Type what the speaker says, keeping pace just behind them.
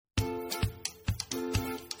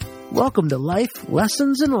Welcome to Life,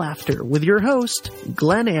 Lessons, and Laughter with your host,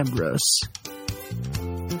 Glenn Ambrose.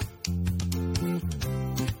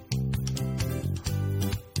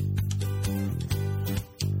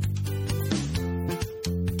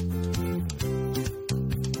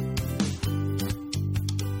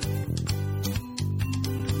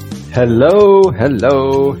 Hello.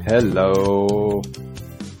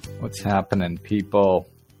 What's happening, people?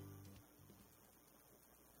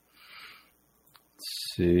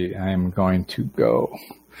 Let's see, I'm going to go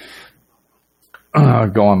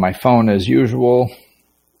on my phone as usual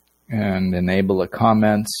and enable the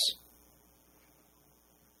comments.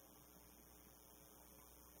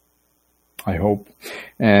 I hope.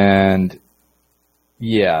 And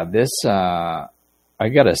yeah, this, I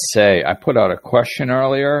gotta say, I put out a question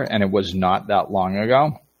earlier, and it was not that long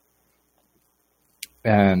ago.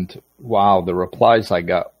 And wow, the replies I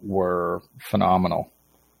got were phenomenal.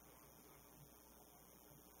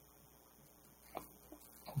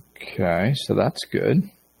 Okay, so that's good.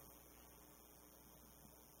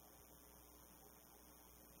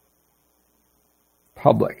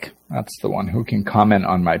 Public, that's the one who can comment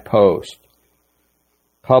on my post.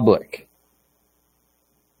 Public.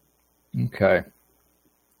 Okay.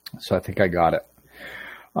 So I think I got it.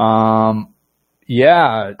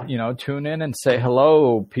 Yeah, tune in and say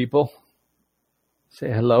hello, people.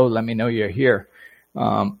 Say hello. Let me know you're here.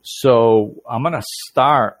 So I'm going to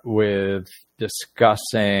start with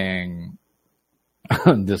discussing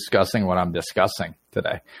what I'm discussing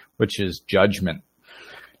today, which is judgment.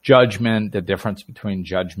 Judgment, the difference between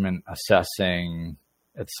judgment, assessing,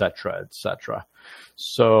 etc., etc.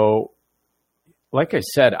 So, like I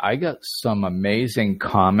said, I got some amazing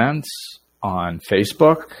comments on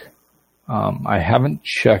Facebook. I haven't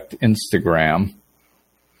checked Instagram,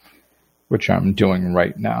 which I'm doing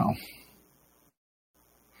right now.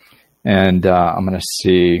 And I'm going to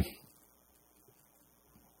see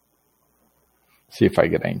if I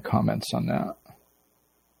get any comments on that.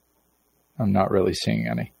 I'm not really seeing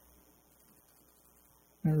any.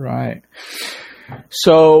 All right.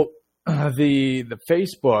 So the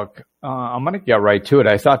Facebook, I'm going to get right to it.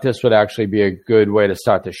 I thought this would actually be a good way to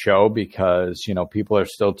start the show because, people are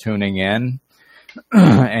still tuning in.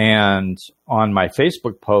 And on my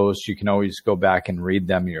Facebook posts, you can always go back and read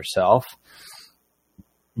them yourself.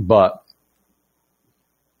 But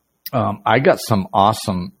I got some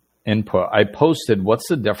awesome input. I posted, what's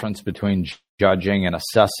the difference between judging and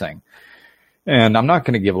assessing? And I'm not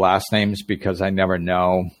going to give last names because I never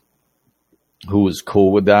know who is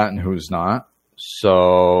cool with that and who's not.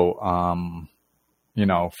 So,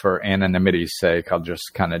 for anonymity's sake, I'll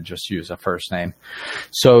just use a first name.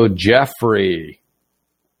 So Jeffrey,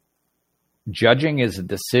 judging is a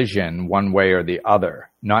decision one way or the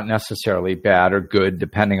other, not necessarily bad or good,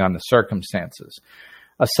 depending on the circumstances.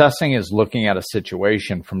 Assessing is looking at a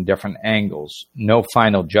situation from different angles. No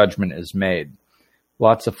final judgment is made.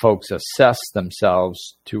 Lots of folks assess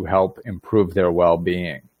themselves to help improve their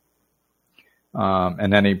well-being.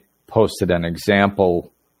 And then he posted an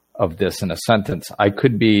example of this in a sentence. I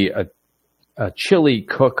could be a chili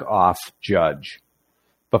cook-off judge,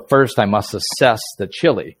 but first I must assess the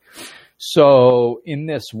chili. So in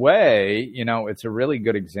this way, it's a really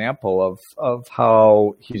good example of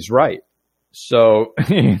how he's right. So,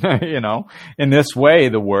 in this way,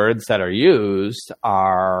 the words that are used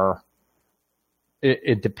are,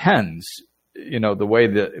 it depends, the way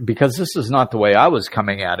because this is not the way I was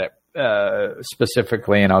coming at it.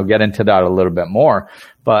 Specifically, and I'll get into that a little bit more,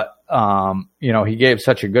 but, he gave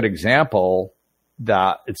such a good example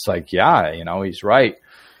that it's like, yeah, he's right.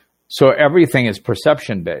 So everything is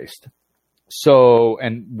perception based. So,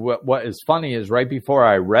 and what is funny is right before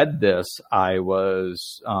I read this, I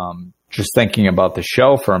was, just thinking about the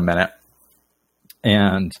show for a minute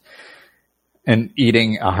and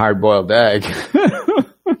eating a hard-boiled egg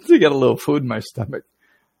to get a little food in my stomach.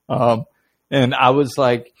 And I was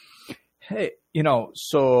like, hey,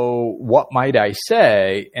 so what might I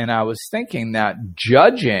say? And I was thinking that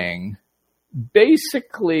judging,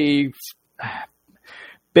 basically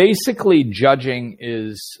judging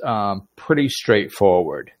is pretty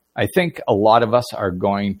straightforward. I think a lot of us are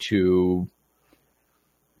going to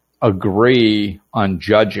agree on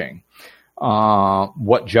judging,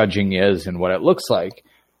 what judging is and what it looks like.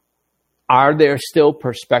 Are there still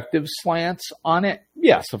perspective slants on it?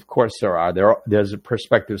 Yes, of course there are. There's a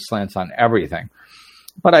perspective slants on everything.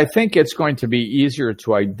 But I think it's going to be easier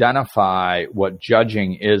to identify what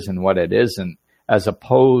judging is and what it isn't, as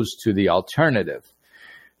opposed to the alternative.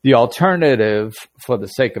 The alternative, for the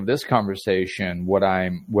sake of this conversation, what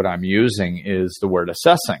I'm using is the word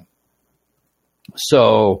assessing.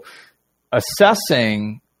 So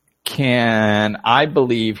assessing I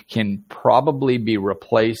believe, can probably be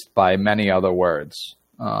replaced by many other words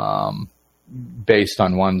based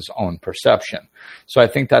on one's own perception. So I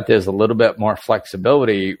think that there's a little bit more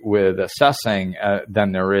flexibility with assessing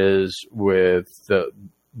than there is with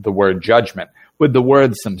the word judgment. With the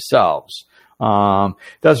words themselves, it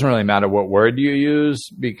doesn't really matter what word you use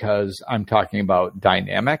because I'm talking about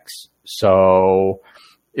dynamics. So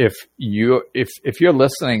if you're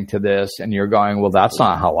listening to this and you're going, well, that's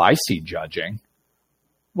not how I see judging,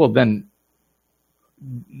 well, then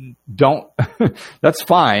don't. That's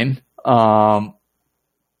fine.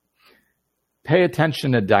 Pay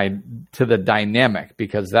attention to the dynamic,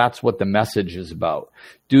 because that's what the message is about.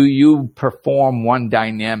 Do you perform one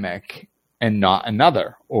dynamic and not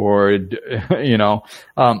another? Or,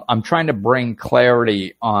 I'm trying to bring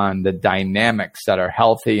clarity on the dynamics that are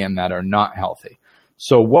healthy and that are not healthy.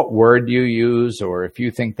 So what word you use, or if you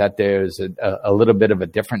think that there's a little bit of a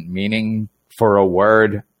different meaning for a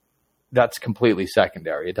word, that's completely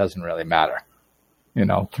secondary. It doesn't really matter.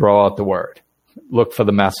 Throw out the word. Look for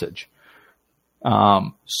the message.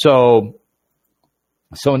 So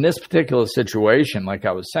in this particular situation, like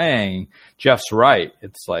I was saying, Jeff's right.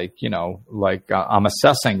 It's like, I'm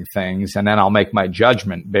assessing things and then I'll make my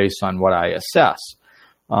judgment based on what I assess.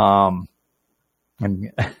 And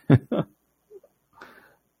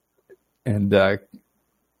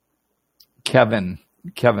Kevin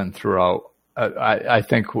threw out, I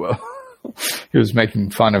think he was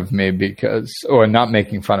making fun of me or not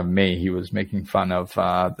making fun of me. He was making fun of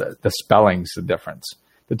the spellings, the difference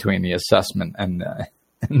between the assessment and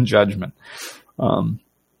judgment.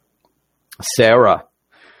 Sarah,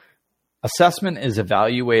 assessment is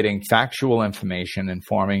evaluating factual information and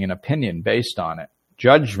forming an opinion based on it.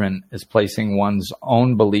 Judgment is placing one's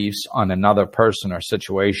own beliefs on another person or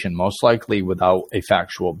situation, most likely without a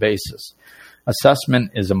factual basis.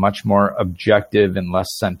 Assessment is a much more objective and less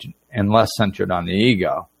centered on the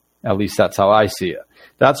ego. At least that's how I see it.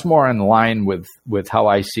 That's more in line with how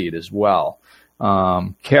I see it as well.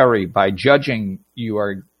 Carrie, by judging, you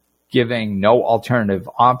are giving no alternative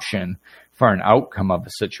option for an outcome of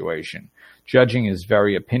a situation. Judging is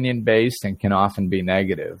very opinion-based and can often be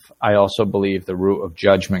negative. I also believe the root of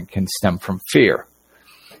judgment can stem from fear.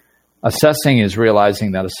 Assessing is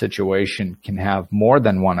realizing that a situation can have more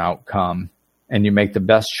than one outcome, and you make the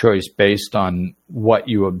best choice based on what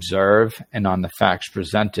you observe and on the facts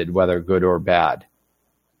presented, whether good or bad.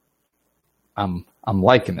 I'm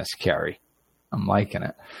liking this, Carrie. I'm liking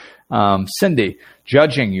it. Cindy,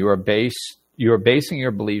 judging, you are basing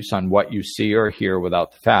your beliefs on what you see or hear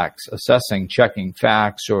without the facts. Assessing, checking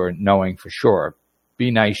facts, or knowing for sure.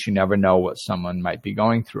 Be nice. You never know what someone might be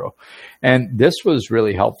going through. And this was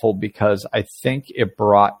really helpful because I think it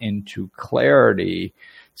brought into clarity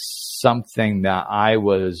something that I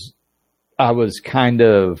was kind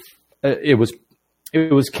of, it was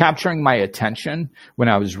capturing my attention when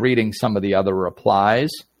I was reading some of the other replies,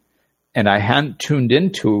 and I hadn't tuned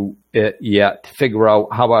into it yet to figure out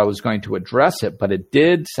how I was going to address it, but it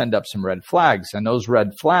did send up some red flags. And those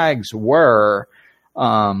red flags were,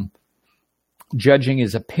 judging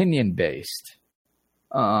is opinion-based.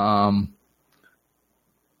 And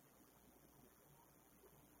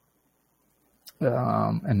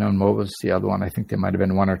then what was the other one? I think there might have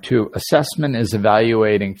been one or two. Assessment is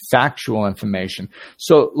evaluating factual information.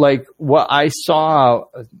 So like what I saw,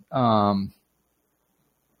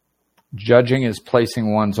 judging is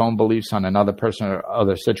placing one's own beliefs on another person or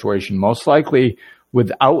other situation, most likely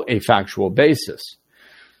without a factual basis.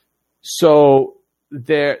 So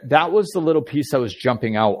that was the little piece that was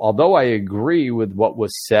jumping out. Although I agree with what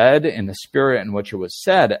was said in the spirit in which it was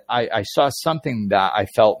said, I saw something that I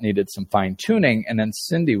felt needed some fine tuning, and then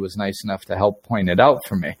Cindy was nice enough to help point it out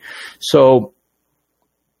for me. So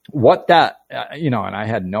what that, and I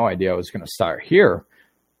had no idea I was going to start here,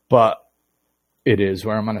 but it is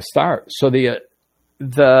where I'm going to start. So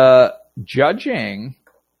the judging,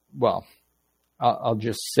 well, I'll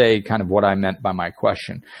just say kind of what I meant by my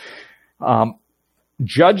question.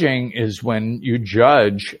 Judging is when you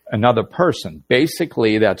judge another person.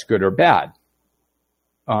 Basically, that's good or bad.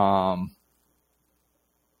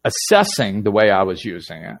 Assessing, the way I was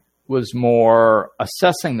using it, was more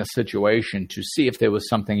assessing the situation to see if there was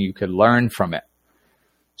something you could learn from it.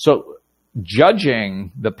 So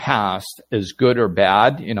judging the past as good or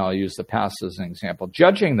bad, I'll use the past as an example.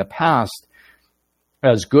 Judging the past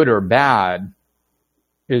as good or bad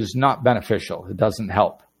is not beneficial. It doesn't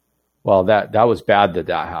help. Well, that was bad that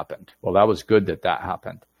happened. Well, that was good that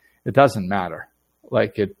happened. It doesn't matter.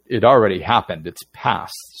 Like it already happened. It's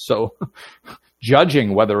past. So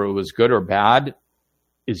judging whether it was good or bad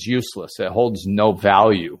is useless. It holds no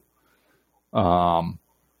value.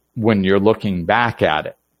 when you're looking back at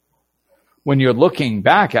it. When you're looking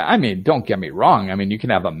back at, I mean, don't get me wrong. I mean, you can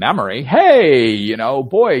have a memory. Hey,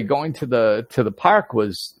 boy, going to the park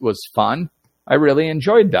was fun. I really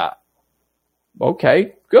enjoyed that.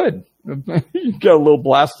 Okay, good. You get a little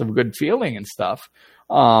blast of good feeling and stuff.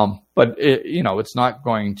 But it's not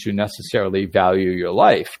going to necessarily value your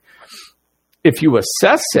life. If you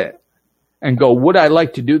assess it and go, would I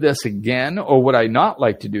like to do this again, or would I not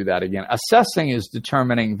like to do that again? Assessing is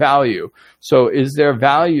determining value. So is there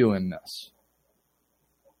value in this?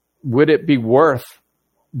 Would it be worth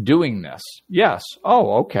doing this? Yes.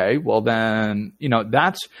 Oh, okay. Well, then,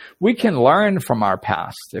 we can learn from our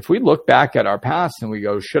past. If we look back at our past and we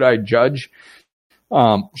go, should I judge?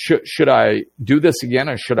 Should I do this again,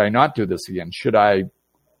 or should I not do this again? Should I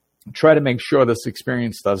try to make sure this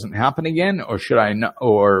experience doesn't happen again, or should I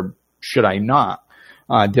not?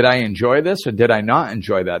 Did I enjoy this, or did I not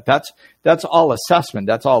enjoy that? That's all assessment.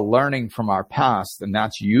 That's all learning from our past, and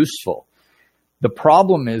that's useful. The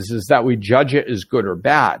problem is that we judge it as good or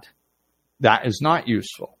bad. That is not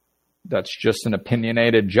useful. That's just an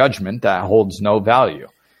opinionated judgment that holds no value.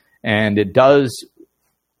 And it does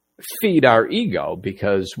feed our ego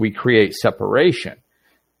because we create separation.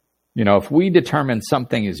 If we determine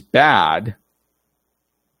something is bad,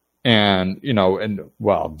 and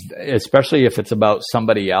especially if it's about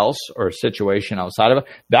somebody else or a situation outside of it,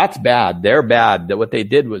 that's bad. They're bad. That what they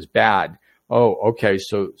did was bad. Oh, okay.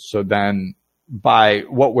 So then by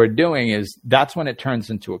what we're doing is that's when it turns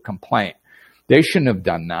into a complaint. They shouldn't have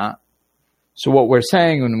done that. So what we're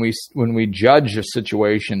saying when we judge a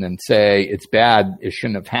situation and say it's bad, it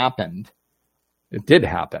shouldn't have happened. It did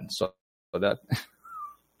happen. So that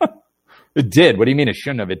it did. What do you mean it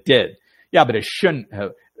shouldn't have? It did. Yeah, but it shouldn't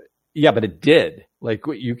have. Yeah, but it did. Like,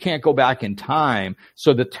 you can't go back in time.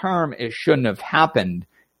 So the term "it shouldn't have happened"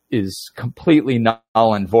 is completely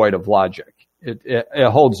null and void of logic. It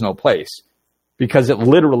holds no place because it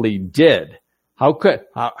literally did. How could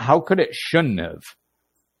it shouldn't have?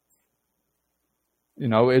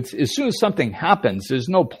 It's as soon as something happens, there's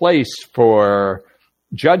no place for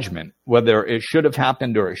judgment, whether it should have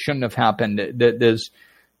happened or it shouldn't have happened.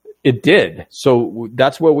 It did. So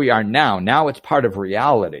that's where we are now. Now it's part of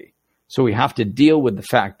reality. So we have to deal with the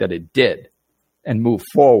fact that it did and move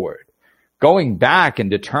forward. Going back and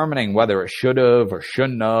determining whether it should have or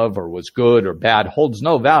shouldn't have or was good or bad holds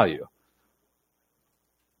no value.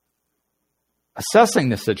 Assessing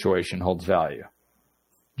the situation holds value.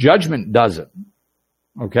 Judgment doesn't.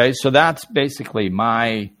 Okay, so that's basically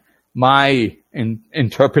my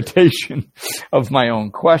interpretation of my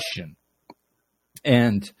own question,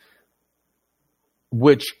 and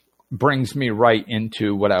which brings me right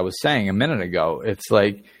into what I was saying a minute ago. It's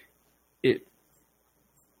like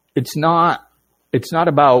it's not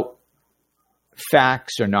about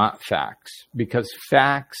facts or not facts, because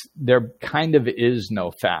facts, there kind of is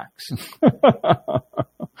no facts.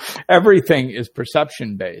 Everything is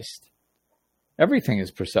perception based. Everything is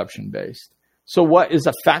perception based. So what is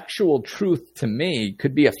a factual truth to me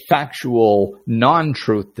could be a factual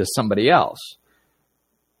non-truth to somebody else,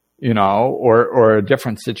 or a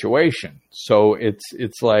different situation. So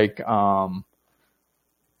it's like,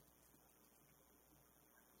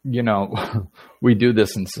 we do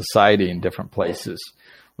this in society in different places.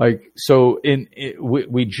 Like, so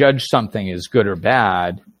we judge something as good or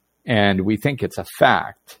bad, and we think it's a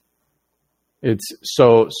fact. It's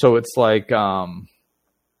so it's like, I'm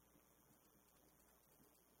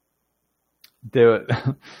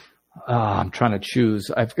trying to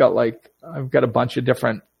choose. I've got a bunch of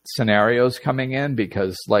different scenarios coming in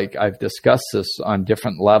because I've discussed this on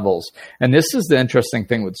different levels. And this is the interesting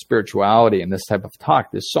thing with spirituality and this type of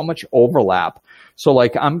talk. There's so much overlap. So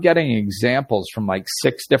I'm getting examples from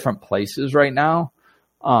 6 different places right now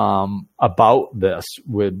about this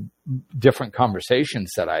with different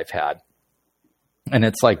conversations that I've had. And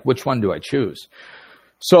it's which one do I choose?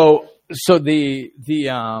 So the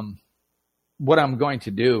what I'm going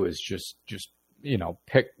to do is just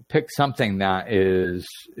pick something that is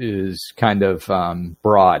kind of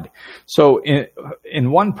broad. So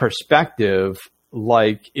in one perspective,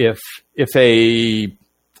 if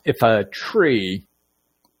a tree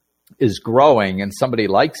is growing and somebody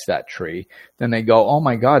likes that tree, then they go, "Oh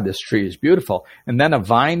my God, this tree is beautiful." And then a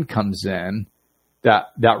vine comes in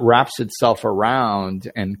that wraps itself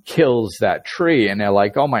around and kills that tree. And they're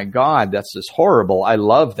like, "Oh my God, that's just horrible. I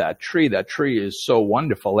love that tree. That tree is so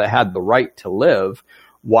wonderful. It had the right to live.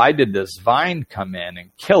 Why did this vine come in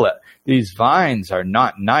and kill it?" These vines are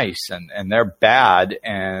not nice and they're bad.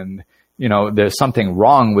 And, there's something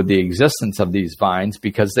wrong with the existence of these vines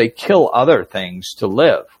because they kill other things to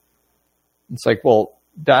live. It's like, well,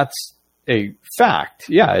 that's a fact.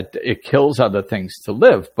 Yeah, it kills other things to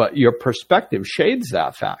live, but your perspective shades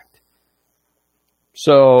that fact.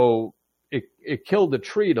 So it killed a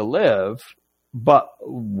tree to live, but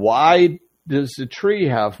why does the tree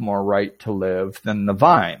have more right to live than the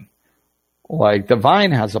vine? Like, the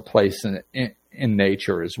vine has a place in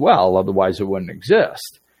nature as well, otherwise it wouldn't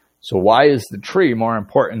exist. So why is the tree more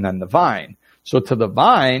important than the vine? So to the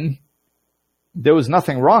vine, there was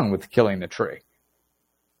nothing wrong with killing the tree.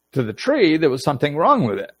 To the tree, there was something wrong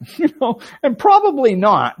with it, and probably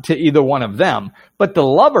not to either one of them, but the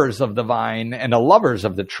lovers of the vine and the lovers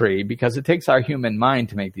of the tree, because it takes our human mind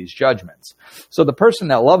to make these judgments. So the person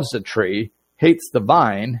that loves the tree hates the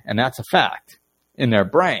vine, and that's a fact in their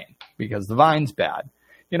brain because the vine's bad.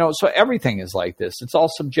 So everything is like this. It's all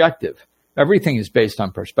subjective. Everything is based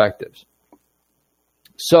on perspectives.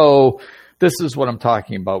 So this is what I'm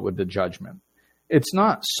talking about with the judgment. It's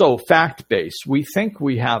not so fact-based. We think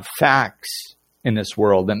we have facts in this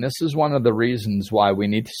world, and this is one of the reasons why we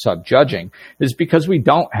need to stop judging, is because we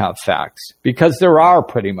don't have facts, because there are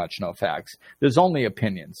pretty much no facts. There's only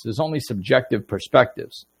opinions. There's only subjective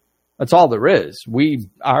perspectives. That's all there is.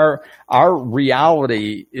 Our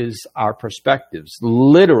reality is our perspectives,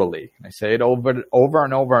 literally. I say it over and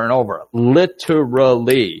over and over,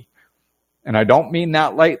 literally. And I don't mean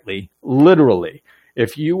that lightly, literally.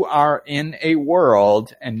 If you are in a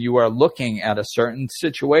world and you are looking at a certain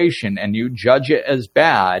situation and you judge it as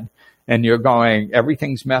bad and you're going,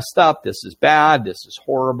 everything's messed up, this is bad, this is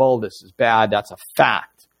horrible, this is bad, that's a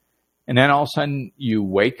fact. And then all of a sudden you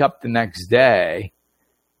wake up the next day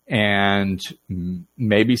and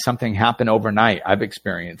maybe something happened overnight. I've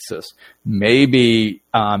experienced this. Maybe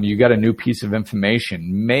you got a new piece of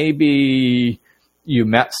information. Maybe you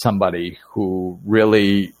met somebody who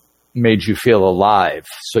really made you feel alive,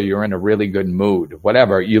 so you're in a really good mood,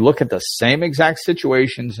 whatever. You look at the same exact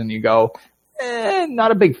situations and you go,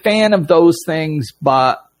 not a big fan of those things,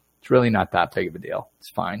 but it's really not that big of a deal. It's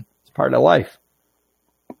fine. It's part of life.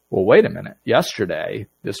 Well, wait a minute. Yesterday,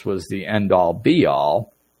 this was the end-all,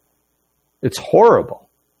 be-all. It's horrible.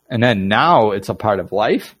 And then now it's a part of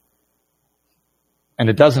life? And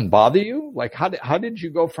it doesn't bother you? Like, how did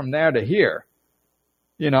you go from there to here?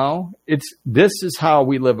 This is how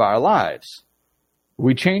we live our lives.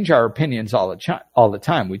 We change our opinions all the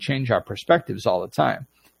time. We change our perspectives all the time,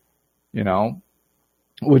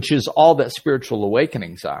 which is all that spiritual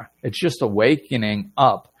awakenings are. It's just awakening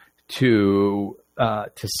up to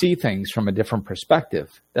see things from a different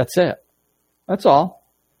perspective. That's it. That's all.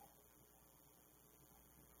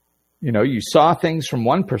 You saw things from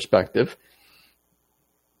one perspective.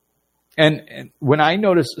 And when I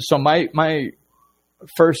noticed, so one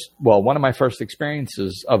of my first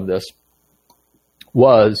experiences of this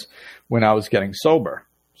was when I was getting sober.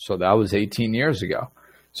 So that was 18 years ago.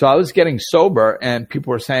 So I was getting sober and people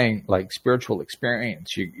were saying, like, spiritual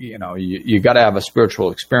experience, you got to have a spiritual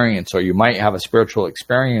experience, or you might have a spiritual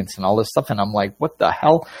experience and all this stuff. And I'm like, what the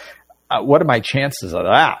hell? What are my chances of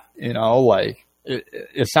that?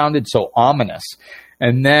 It sounded so ominous.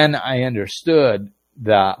 And then I understood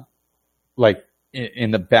that, like,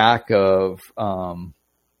 in the back of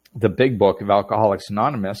the big book of Alcoholics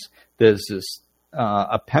Anonymous, there's this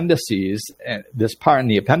appendices, and this part in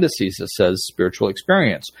the appendices that says spiritual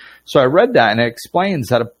experience. So I read that, and it explains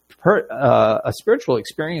that a spiritual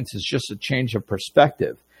experience is just a change of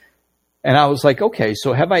perspective. And I was like, okay,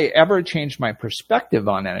 so have I ever changed my perspective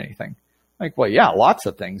on anything? Like, well, yeah, lots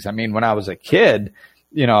of things. I mean, when I was a kid,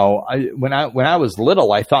 when I was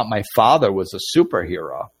little, I thought my father was a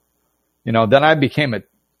superhero. Then I became a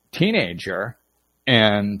teenager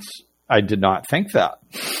and I did not think that.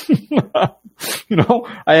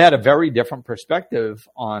 I had a very different perspective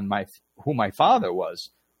on who my father was.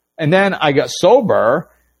 And then I got sober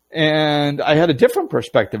and I had a different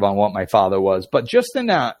perspective on what my father was. But just in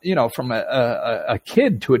that, from a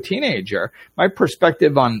kid to a teenager, my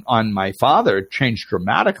perspective on my father changed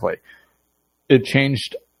dramatically. It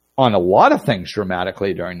changed on a lot of things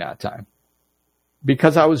dramatically during that time.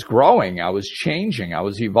 Because I was growing, I was changing, I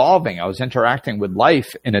was evolving, I was interacting with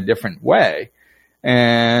life in a different way.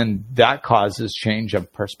 And that causes change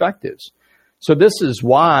of perspectives. So this is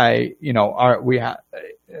why, we have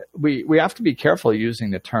to be careful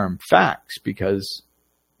using the term facts, because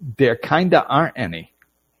there kind of aren't any.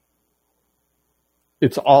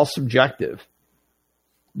 It's all subjective.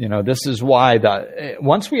 This is why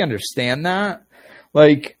once we understand that,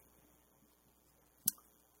 like,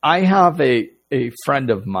 I have a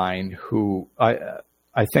friend of mine who I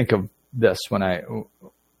think of this when I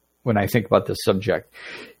think about this subject.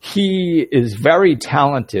 He is very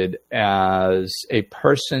talented as a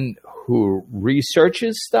person who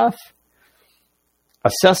researches stuff,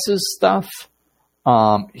 assesses stuff.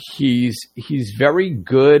 He's very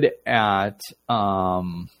good at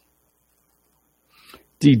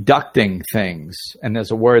deducting things. And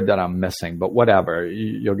there's a word that I'm missing, but whatever,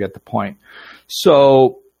 you'll get the point.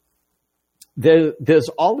 So there's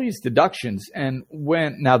all these deductions. And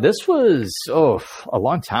now this was, a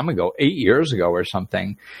long time ago, 8 years ago or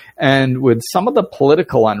something. And with some of the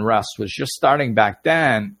political unrest was just starting back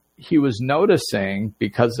then, he was noticing,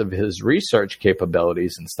 because of his research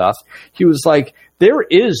capabilities and stuff, he was like, there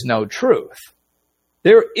is no truth.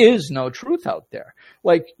 There is no truth out there.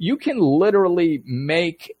 Like, you can literally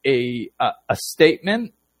make a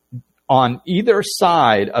statement on either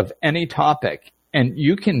side of any topic, and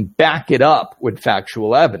you can back it up with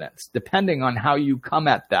factual evidence, depending on how you come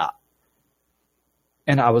at that.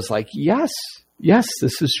 And I was like, yes,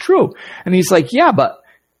 this is true. And he's like, yeah, but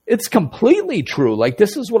it's completely true. Like,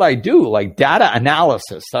 this is what I do, like data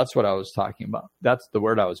analysis. That's what I was talking about. That's the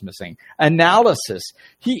word I was missing. Analysis.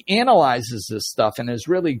 He analyzes this stuff and is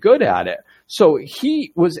really good at it. So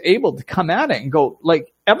he was able to come at it and go,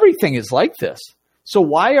 like, everything is like this. So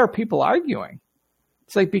why are people arguing?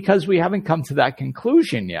 It's like, because we haven't come to that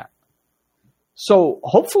conclusion yet. So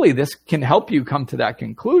hopefully this can help you come to that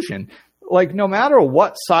conclusion. Like, no matter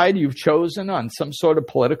what side you've chosen on some sort of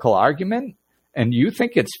political argument, and you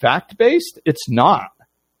think it's fact-based, it's not.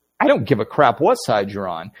 I don't give a crap what side you're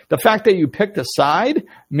on. The fact that you picked a side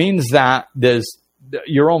means that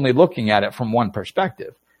you're only looking at it from one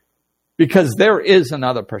perspective, because there is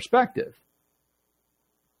another perspective.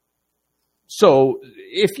 So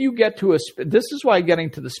if you get to this is why getting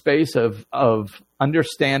to the space of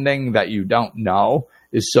understanding that you don't know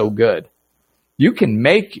is so good. You can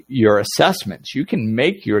make your assessments. You can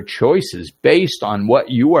make your choices based on what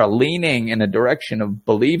you are leaning in a direction of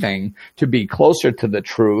believing to be closer to the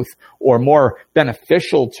truth or more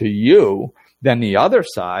beneficial to you than the other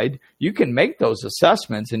side. You can make those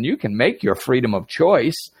assessments and you can make your freedom of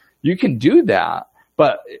choice. You can do that.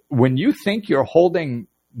 But when you think you're holding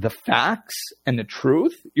the facts and the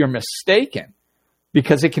truth, you're mistaken,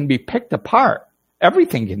 because it can be picked apart.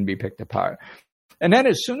 Everything can be picked apart. And then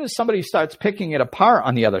as soon as somebody starts picking it apart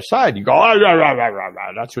on the other side, you go,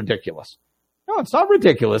 that's ridiculous. No, it's not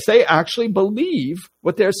ridiculous. They actually believe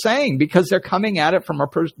what they're saying because they're coming at it from a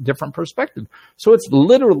different perspective. So it's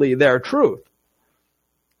literally their truth.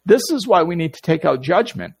 This is why we need to take out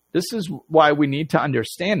judgment. This is why we need to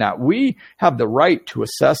understand that we have the right to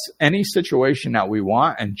assess any situation that we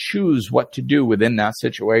want and choose what to do within that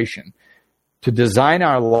situation, to design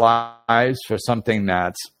our lives for something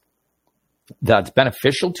that's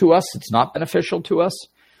beneficial to us, it's not beneficial to us.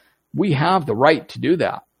 We have the right to do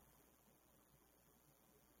that.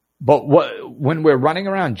 But when we're running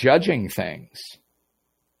around judging things,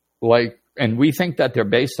 and we think that they're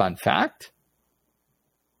based on fact,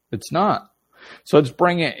 it's not. So let's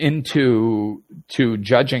bring it into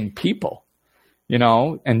judging people,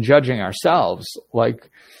 and judging ourselves.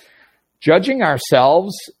 Like, judging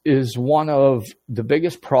ourselves is one of the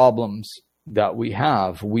biggest problems that we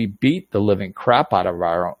have. We beat the living crap out of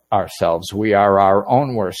ourselves. We are our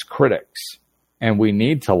own worst critics, and we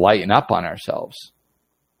need to lighten up on ourselves.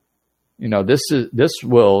 This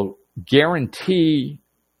will guarantee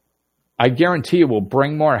it will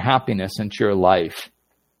bring more happiness into your life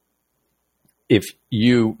if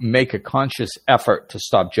you make a conscious effort to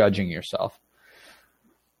stop judging yourself.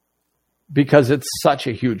 Because it's such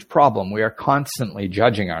a huge problem. We are constantly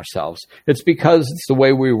judging ourselves. It's because it's the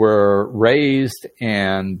way we were raised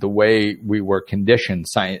and the way we were conditioned,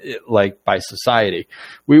 by society.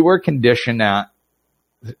 We were conditioned that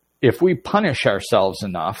if we punish ourselves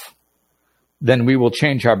enough, then we will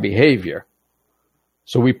change our behavior.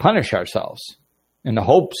 So we punish ourselves in the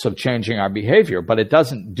hopes of changing our behavior, but it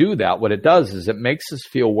doesn't do that. What it does is it makes us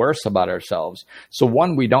feel worse about ourselves. So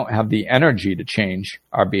one, we don't have the energy to change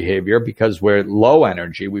our behavior because we're low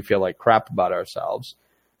energy. We feel like crap about ourselves.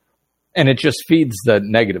 And it just feeds the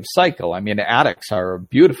negative cycle. I mean, addicts are a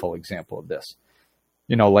beautiful example of this.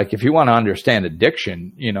 If you want to understand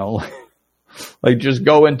addiction, just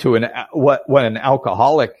go into what an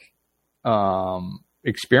alcoholic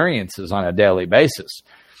experiences on a daily basis.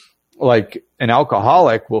 Like, an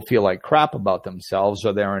alcoholic will feel like crap about themselves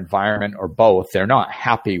or their environment or both. They're not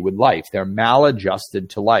happy with life. They're maladjusted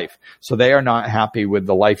to life. So they are not happy with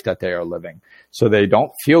the life that they are living. So they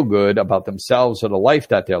don't feel good about themselves or the life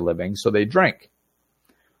that they're living. So they drink.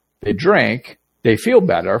 They feel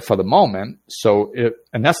better for the moment. So it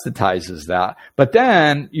anesthetizes that. But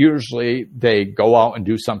then usually they go out and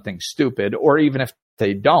do something stupid, or even if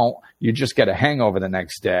they don't, you just get a hangover the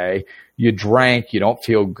next day. You drank, you don't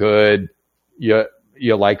feel good. You're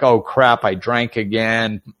like, oh crap, I drank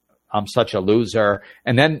again. I'm such a loser.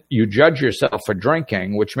 And then you judge yourself for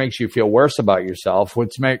drinking, which makes you feel worse about yourself,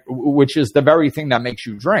 which is the very thing that makes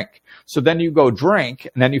you drink. So then you go drink,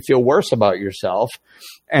 and then you feel worse about yourself.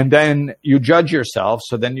 And then you judge yourself,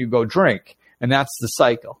 so then you go drink. And that's the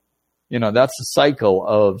cycle. That's the cycle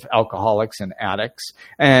of alcoholics and addicts.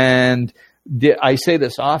 And I say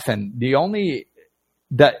this often, the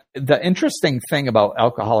interesting thing about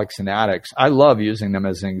alcoholics and addicts, I love using them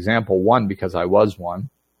as an example, one, because I was one.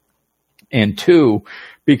 And two,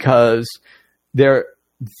 because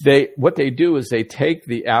what they do is they take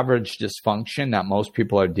the average dysfunction that most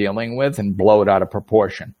people are dealing with and blow it out of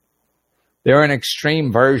proportion. They're an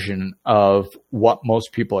extreme version of what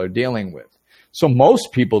most people are dealing with. So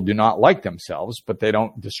most people do not like themselves, but they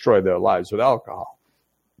don't destroy their lives with alcohol.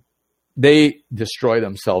 They destroy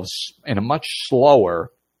themselves in a much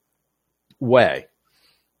slower way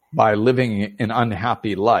by living an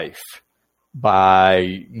unhappy life.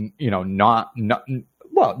 By,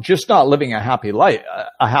 just not living a happy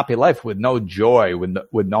life with no joy,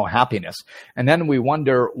 with no happiness. And then we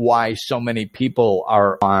wonder why so many people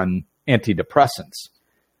are on antidepressants.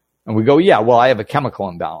 And we go, yeah, well, I have a chemical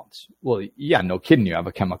imbalance. Well, yeah, no kidding, you have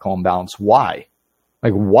a chemical imbalance. Why?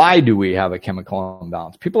 Like, why do we have a chemical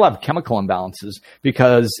imbalance? People have chemical imbalances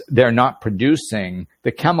because they're not producing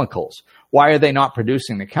the chemicals. Why are they not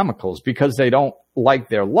producing the chemicals? Because they don't like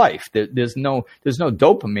their life. There's no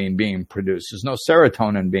dopamine being produced. There's no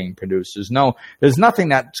serotonin being produced. There's nothing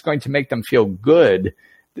that's going to make them feel good.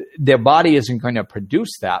 Their body isn't going to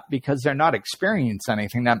produce that because they're not experiencing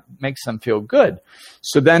anything that makes them feel good.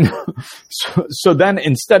 So then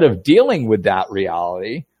instead of dealing with that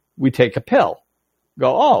reality, we take a pill.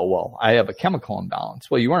 Go, oh, well, I have a chemical imbalance.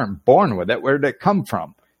 Well, you weren't born with it. Where did it come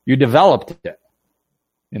from? You developed it,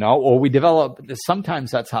 or we develop.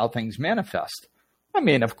 Sometimes that's how things manifest. I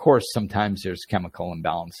mean, of course, sometimes there's chemical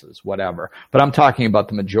imbalances, whatever. But I'm talking about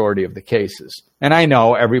the majority of the cases. And I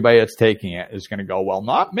know everybody that's taking it is going to go, well,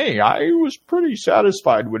 not me. I was pretty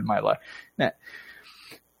satisfied with my life.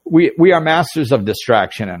 We are masters of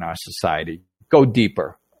distraction in our society. Go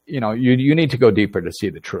deeper. You need to go deeper to see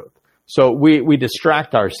the truth. So we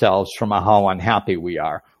distract ourselves from how unhappy we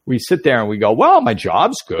are. We sit there and we go, well, my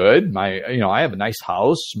job's good. I have a nice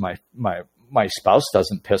house. My spouse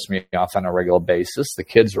doesn't piss me off on a regular basis. The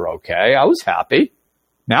kids are okay. I was happy.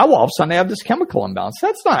 Now all of a sudden I have this chemical imbalance.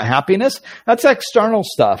 That's not happiness. That's external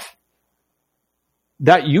stuff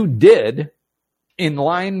that you did in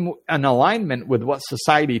alignment with what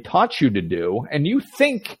society taught you to do. And you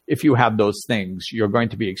think if you have those things, you're going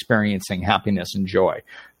to be experiencing happiness and joy.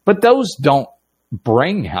 But those don't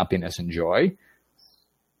bring happiness and joy.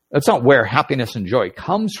 That's not where happiness and joy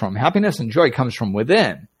comes from. Happiness and joy comes from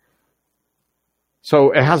within.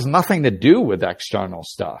 So it has nothing to do with external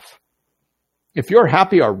stuff. If you're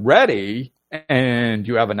happy already and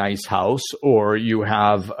you have a nice house or you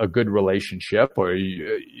have a good relationship or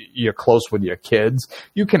you're close with your kids,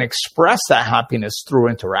 you can express that happiness through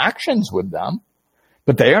interactions with them,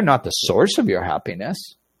 but they are not the source of your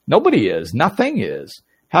happiness. Nobody is. Nothing is.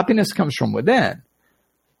 Happiness comes from within.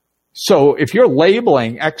 So if you're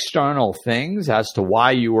labeling external things as to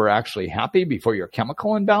why you were actually happy before your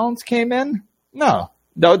chemical imbalance came in, no,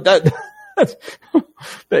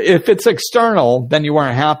 if it's external, then you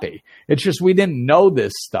weren't happy. It's just we didn't know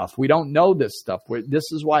this stuff. We don't know this stuff. This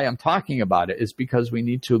is why I'm talking about it, is because we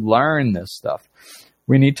need to learn this stuff.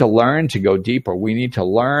 We need to learn to go deeper. We need to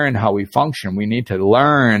learn how we function. We need to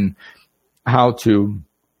learn how to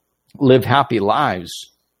live happy lives,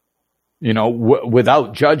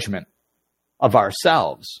 without judgment of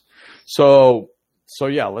ourselves. So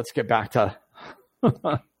yeah, let's get back to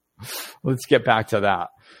that.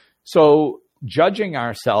 So judging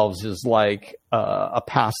ourselves is like a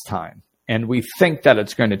pastime, and we think that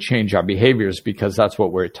it's going to change our behaviors because that's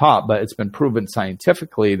what we're taught. But it's been proven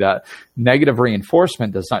scientifically that negative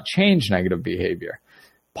reinforcement does not change negative behavior.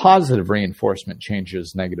 Positive reinforcement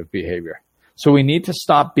changes negative behavior. So we need to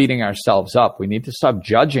stop beating ourselves up. We need to stop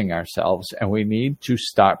judging ourselves, and we need to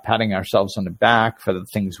start patting ourselves on the back for the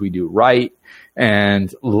things we do right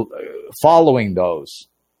and following those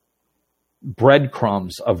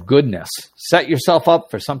breadcrumbs of goodness. Set yourself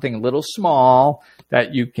up for something a little small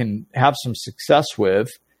that you can have some success with.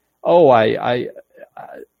 Oh, I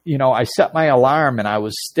set my alarm and I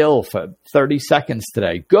was still for 30 seconds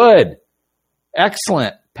today. Good.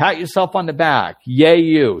 Excellent. Pat yourself on the back. Yay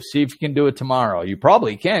you. See if you can do it tomorrow. You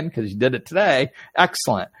probably can because you did it today.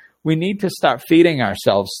 Excellent. We need to start feeding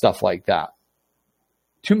ourselves stuff like that.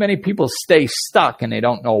 Too many people stay stuck and they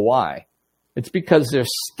don't know why. It's because they're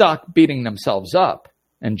stuck beating themselves up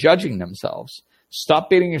and judging themselves. Stop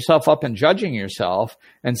beating yourself up and judging yourself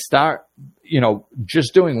and start,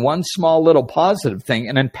 just doing one small little positive thing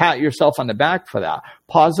and then pat yourself on the back for that.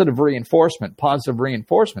 Positive reinforcement.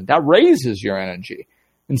 That raises your energy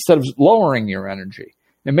instead of lowering your energy.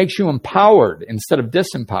 It makes you empowered instead of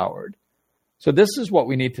disempowered. So this is what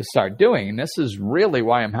we need to start doing. And this is really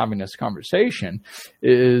why I'm having this conversation,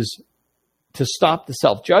 is to stop the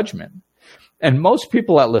self-judgment. And most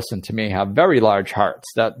people that listen to me have very large hearts.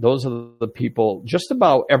 Those are the people, just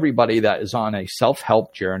about everybody that is on a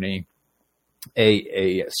self-help journey,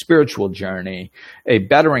 a spiritual journey, a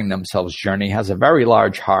bettering themselves journey, has a very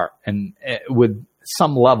large heart and with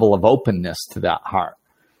some level of openness to that heart.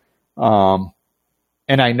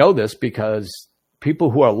 And I know this because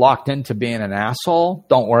people who are locked into being an asshole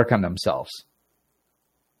don't work on themselves.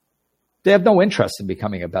 They have no interest in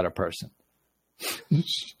becoming a better person.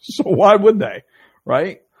 So why would they,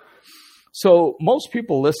 right? So most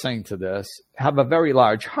people listening to this have a very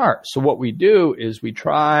large heart. So what we do is we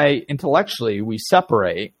try intellectually, we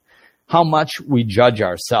separate how much we judge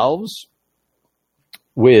ourselves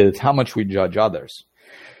with how much we judge others.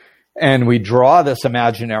 And we draw this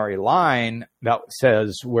imaginary line that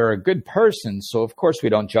says we're a good person. So of course we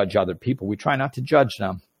don't judge other people. We try not to judge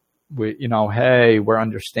them. Hey, we're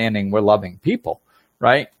understanding, we're loving people,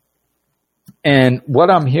 right? And what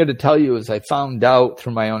I'm here to tell you is I found out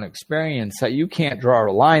through my own experience that you can't draw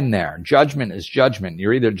a line there. Judgment is judgment.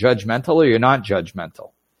 You're either judgmental or you're not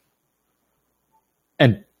judgmental.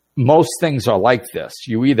 And most things are like this.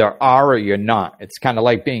 You either are or you're not. It's kind of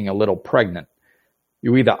like being a little pregnant.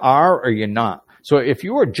 You either are or you're not. So if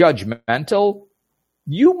you are judgmental,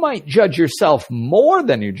 you might judge yourself more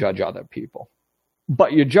than you judge other people.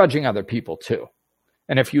 But you're judging other people too.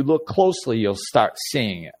 And if you look closely, you'll start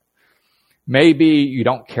seeing it. Maybe you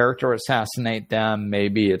don't character assassinate them.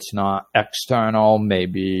 Maybe it's not external.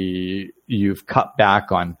 Maybe you've cut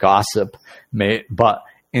back on gossip. But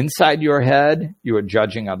inside your head, you are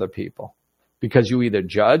judging other people because you either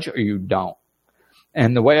judge or you don't.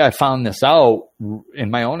 And the way I found this out in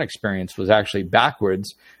my own experience was actually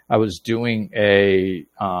backwards. I was doing a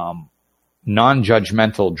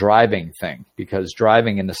non-judgmental driving thing because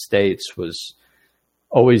driving in the States was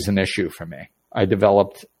always an issue for me. I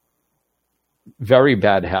developed very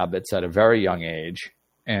bad habits at a very young age,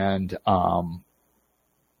 and they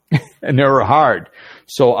were hard.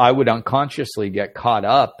 So I would unconsciously get caught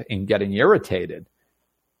up in getting irritated.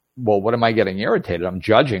 Well, what am I getting irritated? I'm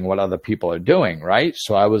judging what other people are doing, right?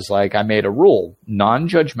 So I was like, I made a rule,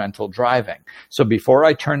 non-judgmental driving. So before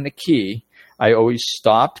I turned the key, I always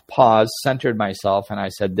stopped, paused, centered myself, and I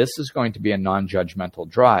said, this is going to be a non-judgmental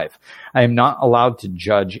drive. I am not allowed to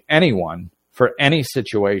judge anyone for any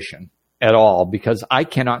situation at all because I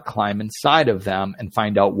cannot climb inside of them and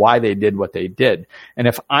find out why they did what they did. And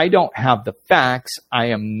if I don't have the facts, I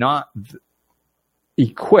am not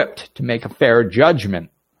equipped to make a fair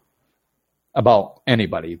judgment about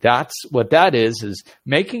anybody. That's what that is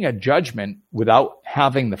making a judgment without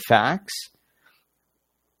having the facts.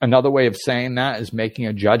 Another way of saying that is making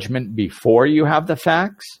a judgment before you have the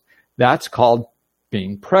facts. That's called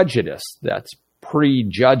being prejudiced. That's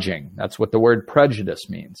prejudging. That's what the word prejudice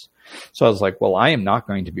means. So I was like, well, I am not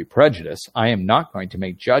going to be prejudiced. I am not going to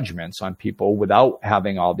make judgments on people without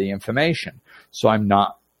having all the information. So I'm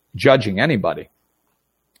not judging anybody.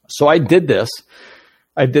 So I did this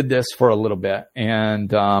for a little bit.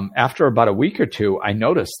 And after about a week or two, I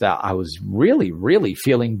noticed that I was really, really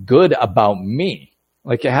feeling good about me.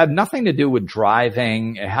 Like it had nothing to do with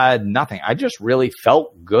driving. It had nothing. I just really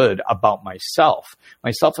felt good about myself. My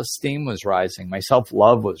self-esteem was rising. My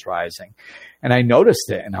self-love was rising. And I noticed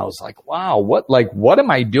it and I was like, wow, what am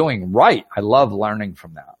I doing right? I love learning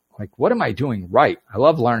from that. Like, what am I doing right? I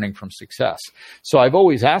love learning from success. So I've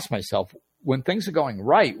always asked myself, when things are going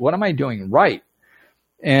right, what am I doing right?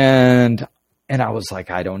 And I was like,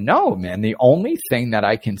 I don't know, man. The only thing that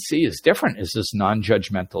I can see is different is this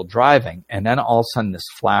non-judgmental driving. And then all of a sudden this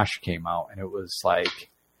flash came out and it was like,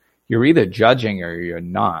 you're either judging or you're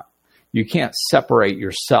not. You can't separate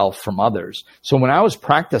yourself from others. So when I was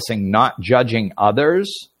practicing not judging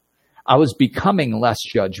others, I was becoming less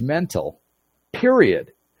judgmental,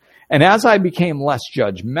 period. And as I became less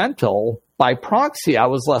judgmental, by proxy, I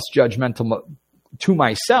was less judgmental to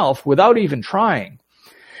myself without even trying.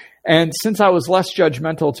 And since I was less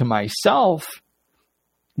judgmental to myself,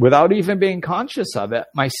 without even being conscious of it,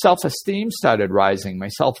 my self-esteem started rising. My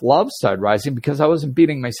self-love started rising because I wasn't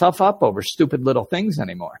beating myself up over stupid little things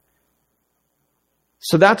anymore.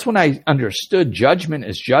 So that's when I understood judgment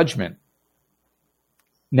is judgment.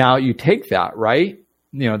 Now you take that, right?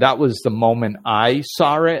 That was the moment I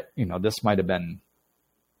saw it. This might have been,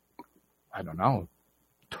 I don't know,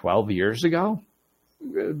 12 years ago,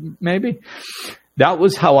 maybe. That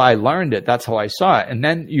was how I learned it. That's how I saw it. And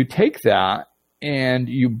then you take that and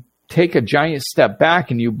you take a giant step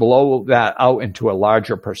back and you blow that out into a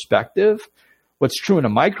larger perspective. What's true in a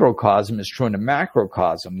microcosm is true in a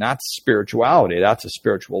macrocosm. That's spirituality. That's a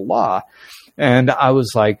spiritual law. And I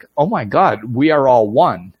was like, oh my God, we are all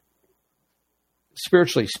one.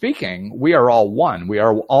 Spiritually speaking, we are all one. We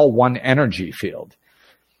are all one energy field.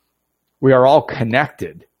 We are all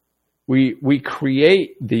connected. We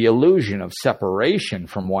create the illusion of separation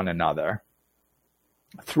from one another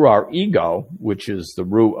through our ego, which is the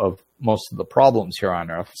root of most of the problems here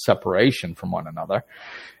on earth, separation from one another.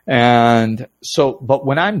 And so, but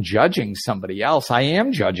when I'm judging somebody else, I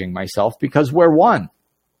am judging myself because we're one.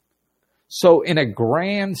 So in a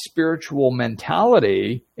grand spiritual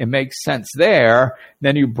mentality, it makes sense there.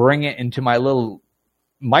 Then you bring it into my little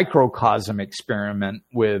microcosm experiment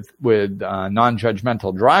with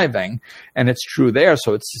non-judgmental driving, and it's true there.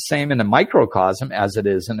 So it's the same in a microcosm as it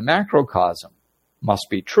is in a macrocosm. Must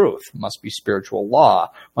be truth, must be spiritual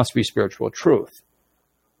law, must be spiritual truth.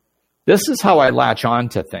 This is how I latch on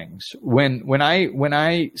to things. When I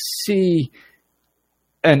see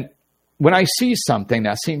something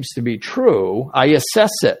that seems to be true, I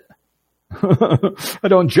assess it. I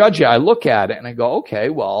don't judge it. I look at it and I go, okay,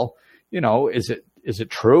 well, is it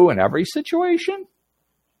true in every situation?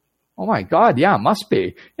 Oh my God, yeah, it must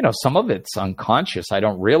be. Some of it's unconscious. I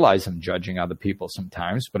don't realize I'm judging other people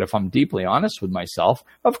sometimes, but if I'm deeply honest with myself,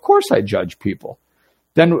 of course I judge people.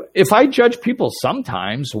 Then if I judge people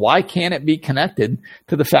sometimes, why can't it be connected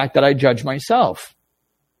to the fact that I judge myself?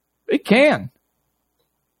 It can.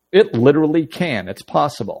 It literally can. It's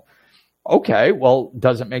possible. Okay, well,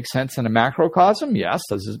 does it make sense in a macrocosm? Yes.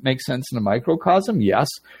 Does it make sense in a microcosm? Yes.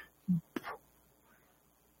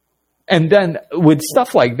 And then with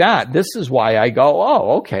stuff like that, this is why I go,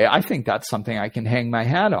 oh, okay, I think that's something I can hang my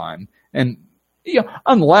hat on. And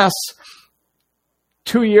unless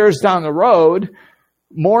 2 years down the road,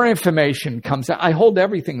 more information comes out. I hold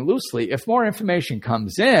everything loosely. If more information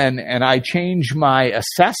comes in and I change my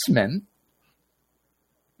assessment,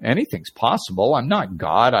 anything's possible. I'm not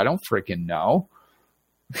God. I don't freaking know.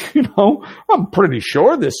 I'm pretty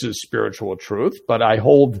sure this is spiritual truth, but I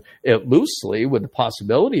hold it loosely with the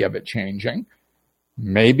possibility of it changing.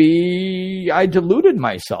 Maybe I deluded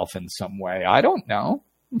myself in some way. I don't know.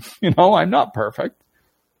 I'm not perfect.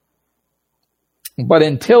 But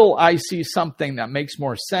until I see something that makes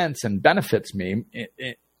more sense and benefits me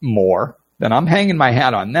more, then I'm hanging my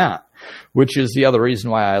hat on that, which is the other reason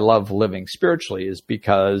why I love living spiritually, is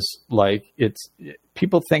because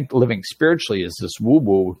people think living spiritually is this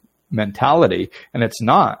woo-woo mentality, and it's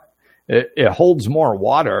not. It holds more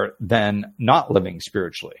water than not living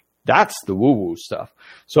spiritually. That's the woo-woo stuff.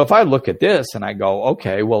 So if I look at this and I go,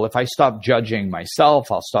 okay, well, if I stop judging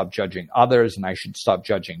myself, I'll stop judging others, and I should stop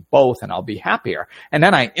judging both, and I'll be happier. And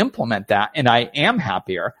then I implement that and I am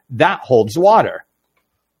happier. That holds water.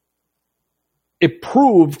 It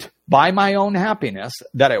proved by my own happiness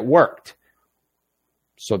that it worked.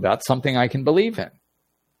 So that's something I can believe in.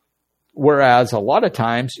 Whereas a lot of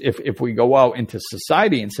times, if we go out into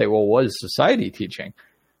society and say, well, what is society teaching?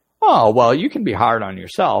 Oh, well, you can be hard on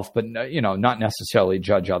yourself, but not necessarily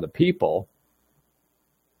judge other people.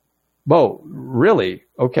 Well, really?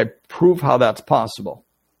 Okay, prove how that's possible.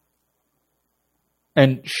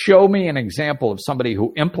 And show me an example of somebody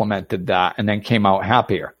who implemented that and then came out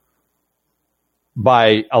happier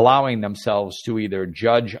by allowing themselves to either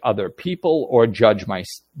judge other people or judge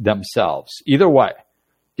themselves. Either way,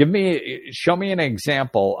 show me an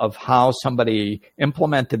example of how somebody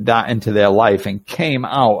implemented that into their life and came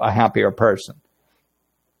out a happier person.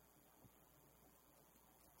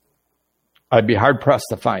 I'd be hard pressed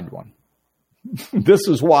to find one. This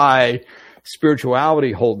is why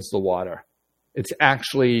spirituality holds the water. It's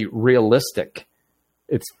actually realistic.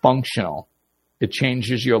 It's functional. It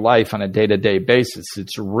changes your life on a day-to-day basis.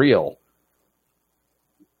 It's real.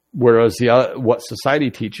 Whereas what society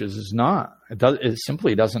teaches is not. It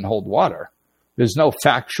simply doesn't hold water. There's no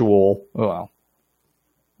factual,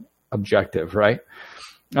 objective, right?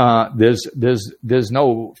 There's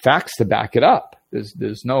no facts to back it up.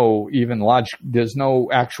 There's no even logic. There's no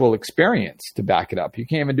actual experience to back it up. You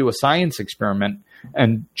can't even do a science experiment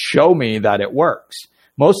and show me that it works.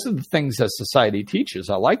 Most of the things that society teaches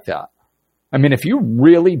are like that. I mean, if you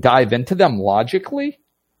really dive into them logically,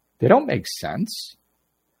 they don't make sense.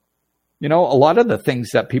 A lot of the things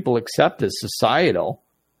that people accept as societal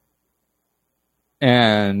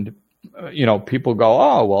and people go,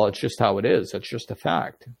 oh, well, it's just how it is. It's just a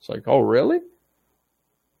fact. It's like, oh, really?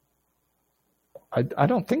 I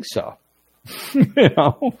don't think so.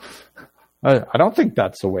 I don't think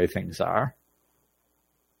that's the way things are.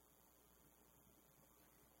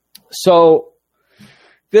 So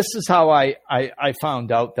this is how I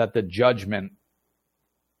found out that the judging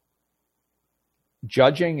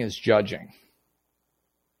is judging.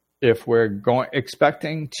 If we're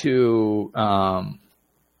expecting to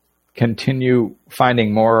continue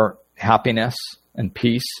finding more happiness and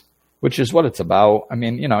peace, which is what it's about. I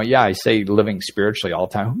mean, I say living spiritually all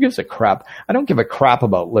the time. Who gives a crap? I don't give a crap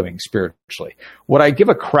about living spiritually. What I give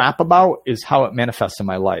a crap about is how it manifests in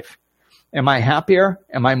my life. Am I happier?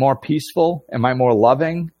 Am I more peaceful? Am I more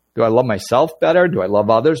loving? Do I love myself better? Do I love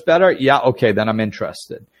others better? Yeah, okay, then I'm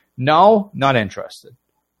interested. No, not interested.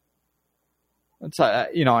 It's, I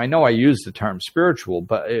know I use the term spiritual,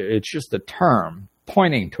 but it's just a term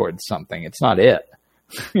pointing towards something. It's not it.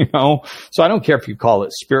 So I don't care if you call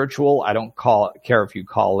it spiritual. I don't care if you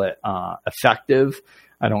call it effective.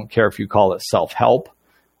 I don't care if you call it self-help.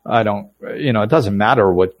 It doesn't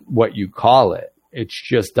matter what you call it. It's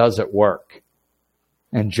just, does it work?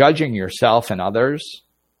 And judging yourself and others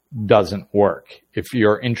doesn't work. If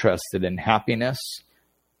you're interested in happiness,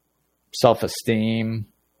 self-esteem,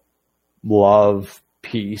 love,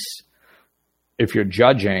 peace, if you're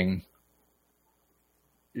judging,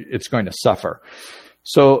 it's going to suffer.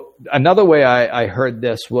 So another way I heard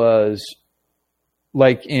this was,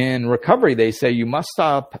 like in recovery, they say you must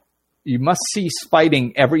cease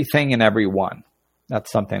fighting everything and everyone.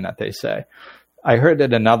 That's something that they say. I heard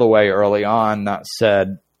it another way early on that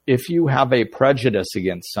said, if you have a prejudice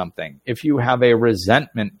against something, if you have a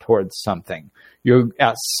resentment towards something,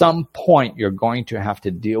 at some point you're going to have to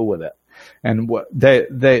deal with it. And what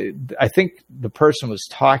I think the person was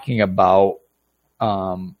talking about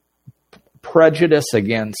prejudice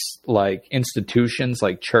against like institutions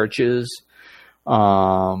like churches,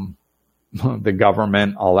 the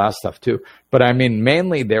government, all that stuff too. But I mean,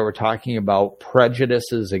 mainly they were talking about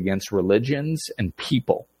prejudices against religions and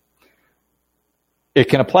people. It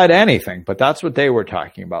can apply to anything, but that's what they were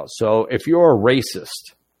talking about. So if you're a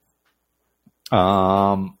racist,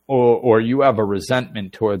 or you have a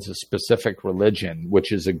resentment towards a specific religion,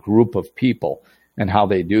 which is a group of people and how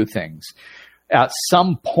they do things, at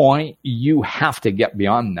some point you have to get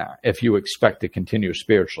beyond that if you expect to continue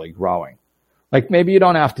spiritually growing. Like maybe you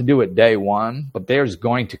don't have to do it day one, but there's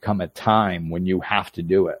going to come a time when you have to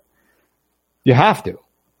do it. You have to.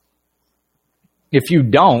 If you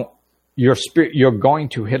don't, you're going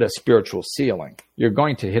to hit a spiritual ceiling. You're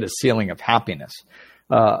going to hit a ceiling of happiness,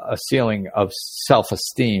 a ceiling of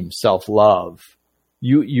self-esteem, self-love.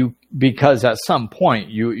 Because at some point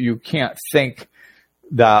you can't think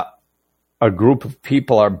that a group of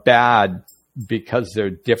people are bad because they're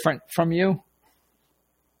different from you,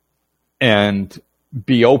 and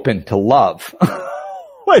be open to love.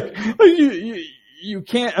 like you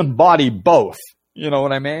can't embody both. You know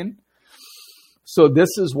what I mean? So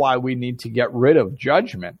this is why we need to get rid of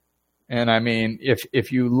judgment. And I mean,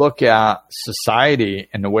 if you look at society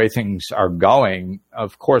and the way things are going,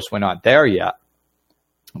 of course we're not there yet.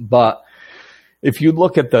 But if you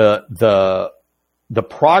look at the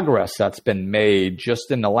progress that's been made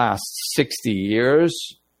just in the last 60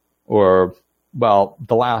 years, or well,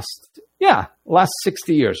 the last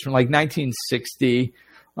 60 years, from like 1960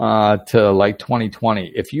 to like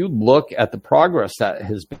 2020. If you look at the progress that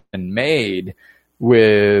has been made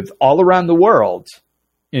with all around the world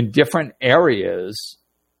in different areas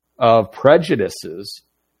of prejudices,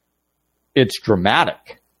 it's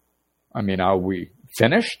dramatic. I mean, are we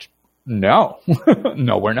finished? No,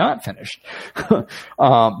 no, we're not finished.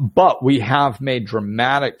 But we have made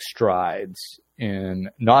dramatic strides in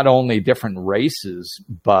not only different races,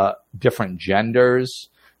 but different genders,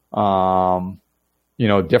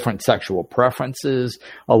 different sexual preferences.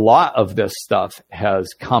 A lot of this stuff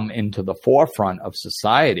has come into the forefront of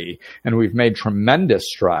society, and we've made tremendous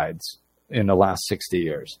strides in the last 60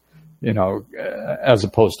 years, as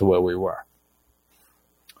opposed to where we were.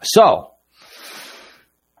 So,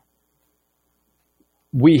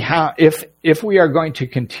 we have, if we are going to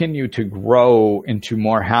continue to grow into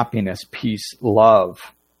more happiness, peace, love,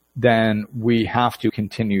 then we have to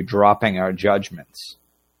continue dropping our judgments.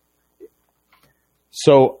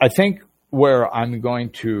 So I think where I'm going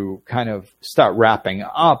to kind of start wrapping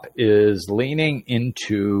up is leaning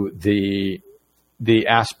into the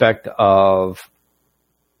aspect of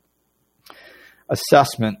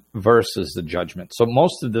assessment versus the judgment. So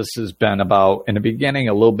most of this has been about, in the beginning,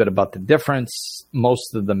 a little bit about the difference.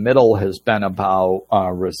 Most of the middle has been about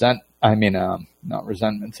not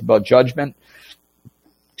resentment. It's about judgment.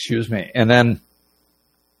 Excuse me. And then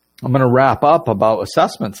I'm going to wrap up about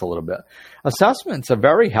assessments a little bit. Assessments are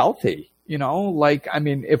very healthy.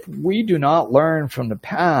 If we do not learn from the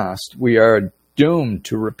past, we are doomed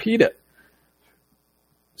to repeat it.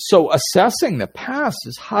 So assessing the past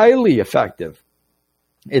is highly effective.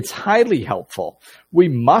 It's highly helpful. We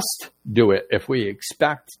must do it if we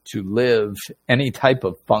expect to live any type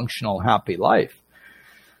of functional, happy life.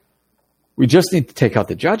 We just need to take out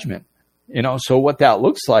the judgment. So what that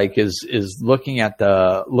looks like is looking at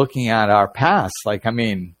our past. I'll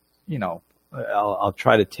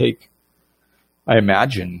try to take, I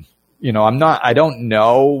imagine, I don't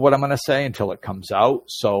know what I'm going to say until it comes out.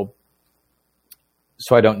 So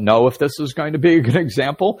I don't know if this is going to be a good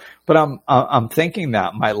example, but I'm thinking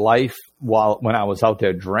that my life when I was out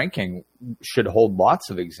there drinking should hold lots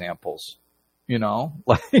of examples. There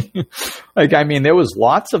was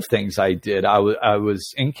lots of things I did. I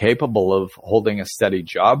was incapable of holding a steady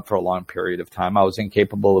job for a long period of time. I was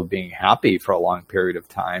incapable of being happy for a long period of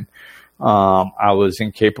time. I was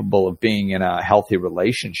incapable of being in a healthy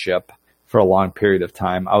relationship for a long period of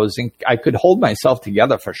time. I could hold myself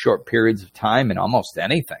together for short periods of time in almost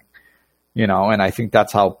anything, and I think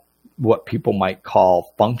that's what people might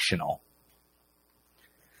call functional.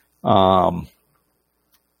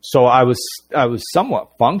 So I was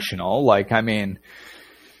somewhat functional. I could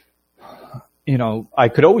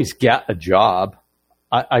always get a job.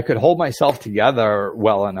 I could hold myself together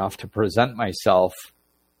well enough to present myself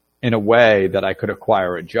in a way that I could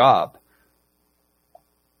acquire a job.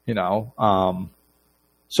 So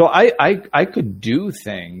I could do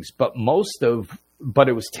things, but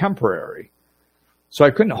it was temporary. So I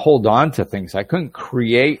couldn't hold on to things. I couldn't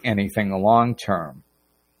create anything long term.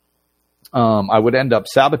 I would end up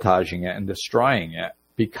sabotaging it and destroying it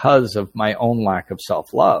because of my own lack of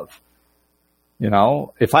self-love.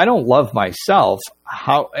 If I don't love myself,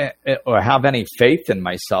 or have any faith in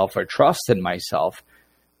myself or trust in myself,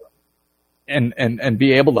 and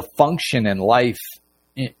be able to function in life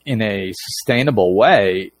in a sustainable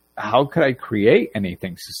way, how could I create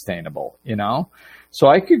anything sustainable? So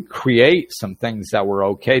I could create some things that were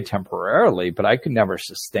okay temporarily, but I could never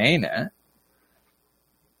sustain it.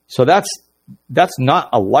 So that's not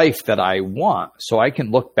a life that I want. So I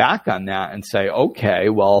can look back on that and say, okay,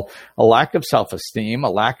 well, a lack of self-esteem, a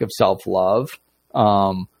lack of self-love,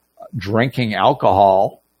 drinking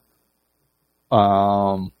alcohol,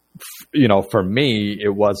 for me,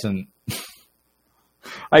 it wasn't,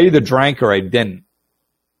 I either drank or I didn't.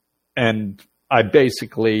 And I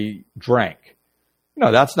basically drank.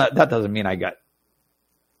 That doesn't mean I got,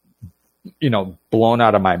 blown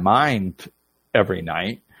out of my mind every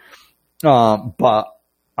night. But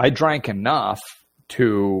I drank enough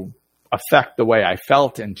to affect the way I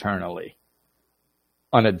felt internally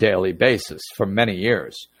on a daily basis for many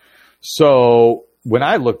years. So when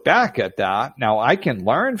I look back at that, now I can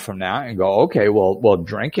learn from that and go, okay, well,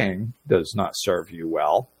 drinking does not serve you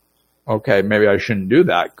well. Okay, maybe I shouldn't do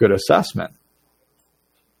that. Good assessment.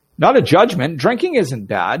 Not a judgment. Drinking isn't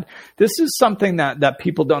bad. This is something that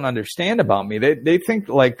people don't understand about me. They think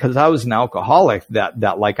because I was an alcoholic that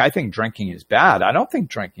I think drinking is bad. I don't think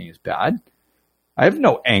drinking is bad. I have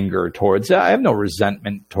no anger towards it. I have no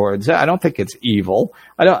resentment towards it. I don't think it's evil.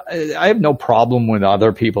 I have no problem when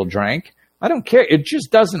other people drink. I don't care. It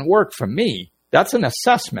just doesn't work for me. That's an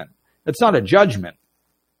assessment. It's not a judgment.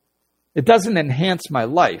 It doesn't enhance my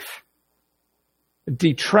life. It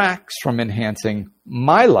detracts from enhancing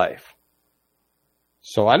my life.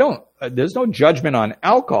 So there's no judgment on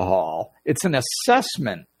alcohol. It's an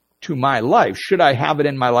assessment to my life. Should I have it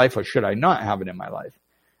in my life or should I not have it in my life?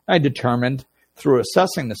 I determined through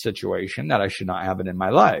assessing the situation that I should not have it in my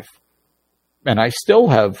life. And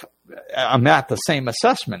I'm at the same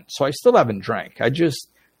assessment. So I still haven't drank.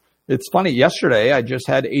 It's funny. Yesterday, I just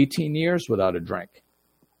had 18 years without a drink.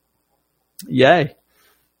 Yay.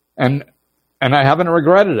 And I haven't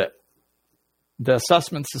regretted it. The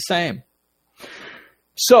assessment's the same.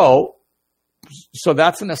 So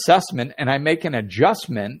that's an assessment, and I make an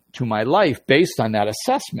adjustment to my life based on that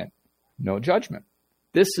assessment. No judgment.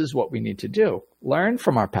 This is what we need to do. Learn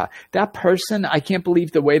from our past. That person, I can't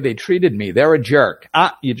believe the way they treated me. They're a jerk.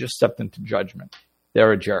 You just stepped into judgment.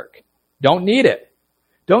 They're a jerk. Don't need it.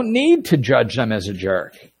 Don't need to judge them as a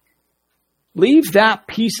jerk. Leave that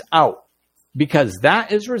piece out. Because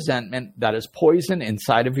that is resentment, that is poison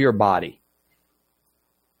inside of your body.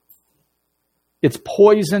 It's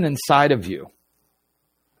poison inside of you.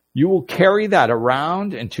 You will carry that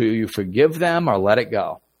around until you forgive them or let it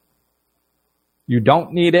go. You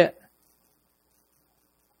don't need it.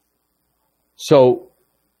 So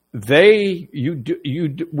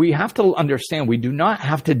we have to understand we do not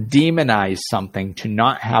have to demonize something to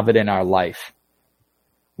not have it in our life.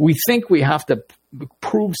 We think we have to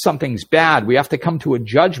prove something's bad. We have to come to a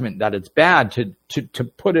judgment that it's bad to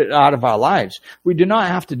put it out of our lives. We do not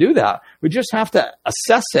have to do that. We just have to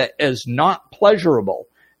assess it as not pleasurable,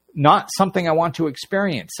 not something I want to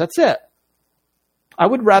experience. That's it. I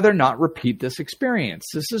would rather not repeat this experience.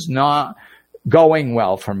 This is not going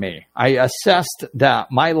well for me. I assessed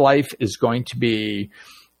that my life is going to be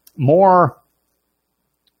more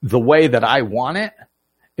the way that I want it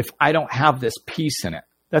if I don't have this peace in it.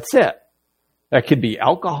 That's it. That could be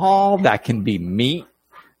alcohol. That can be meat.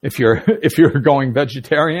 If you're going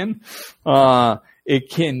vegetarian, it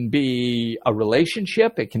can be a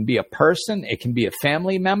relationship. It can be a person. It can be a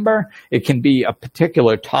family member. It can be a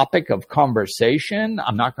particular topic of conversation.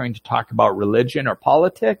 I'm not going to talk about religion or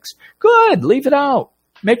politics. Good. Leave it out.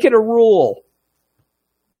 Make it a rule.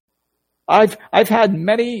 I've had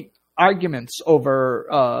many arguments over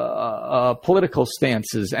political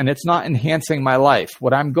stances, and it's not enhancing my life.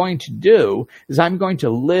 What I'm going to do is I'm going to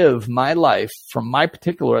live my life from my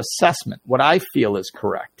particular assessment, what I feel is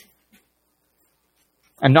correct.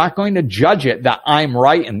 I'm not going to judge it that I'm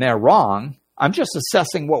right and they're wrong. I'm just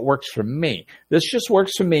assessing what works for me. This just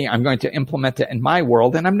works for me. I'm going to implement it in my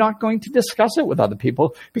world, and I'm not going to discuss it with other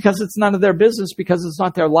people because it's none of their business, because it's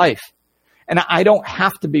not their life. And I don't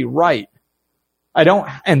have to be right.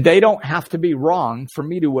 And they don't have to be wrong for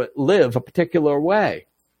me to live a particular way.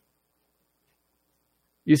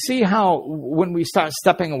 You see how when we start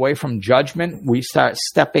stepping away from judgment, we start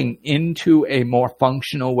stepping into a more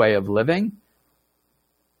functional way of living?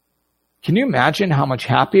 Can you imagine how much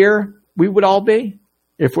happier we would all be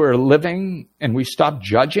if we're living and we stop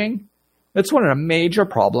judging? That's one of the major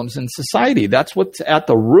problems in society. That's what's at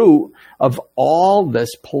the root of all this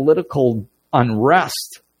political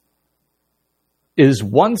unrest, is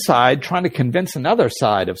one side trying to convince another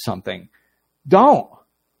side of something. Don't.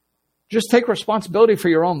 Just take responsibility for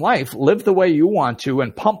your own life. Live the way you want to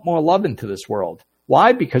and pump more love into this world.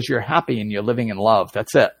 Why? Because you're happy and you're living in love.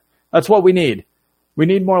 That's it. That's what we need. We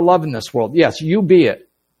need more love in this world. Yes, you be it.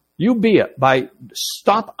 You be it by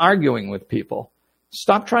stop arguing with people.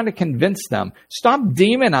 Stop trying to convince them. Stop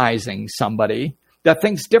demonizing somebody that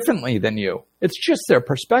thinks differently than you. It's just their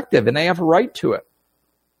perspective and they have a right to it.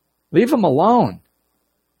 Leave them alone.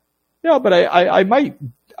 Yeah, but I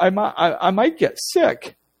might get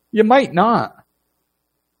sick. You might not.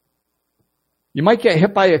 You might get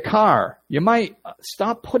hit by a car. You might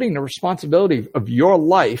stop putting the responsibility of your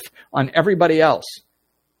life on everybody else.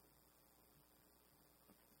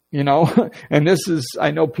 You know, and this is,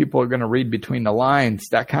 I know people are going to read between the lines,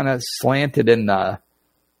 that kind of slanted in the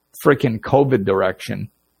freaking COVID direction.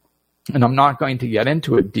 And I'm not going to get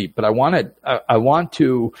into it deep, but I want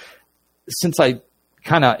to, since I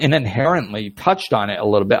kind of inherently touched on it a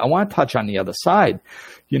little bit, I want to touch on the other side.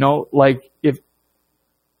 You know, like if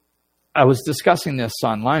I was discussing this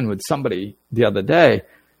online with somebody the other day,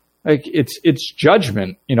 like it's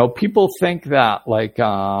judgment. You know, people think that like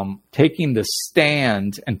taking the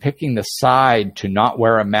stand and picking the side to not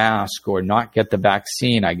wear a mask or not get the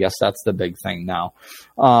vaccine, I guess that's the big thing now,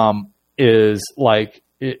 is like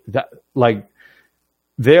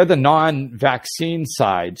they're the non-vaccine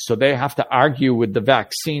side, so they have to argue with the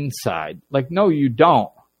vaccine side. Like, no, you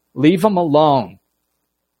don't. Leave them alone.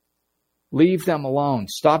 Leave them alone.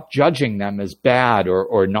 Stop judging them as bad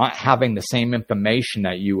or not having the same information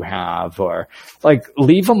that you have, or like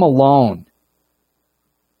leave them alone.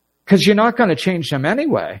 Because you're not going to change them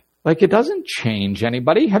anyway. Like, it doesn't change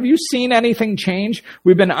anybody. Have you seen anything change?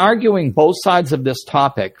 We've been arguing both sides of this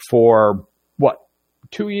topic for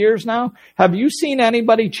 2 years now? Have you seen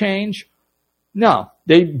anybody change? No.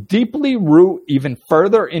 They deeply root even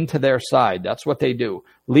further into their side. That's what they do.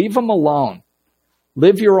 Leave them alone.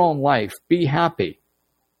 Live your own life. Be happy.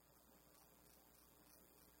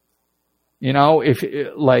 You know,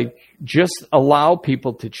 just allow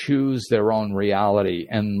people to choose their own reality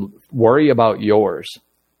and worry about yours.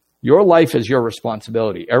 Your life is your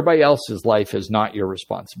responsibility. Everybody else's life is not your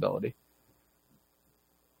responsibility.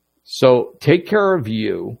 So take care of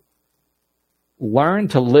you. Learn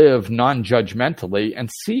to live non-judgmentally and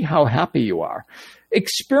see how happy you are.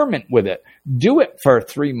 Experiment with it. Do it for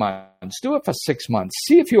 3 months. Do it for 6 months.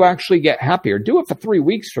 See if you actually get happier. Do it for 3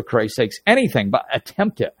 weeks, for Christ's sakes. Anything, but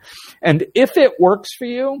attempt it. And if it works for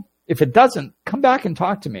you, if it doesn't, come back and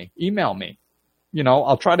talk to me. Email me. You know,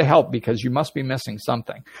 I'll try to help because you must be missing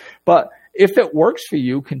something. But if it works for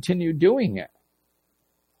you, continue doing it.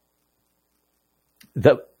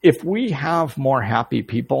 If we have more happy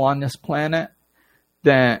people on this planet,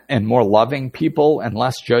 and more loving people and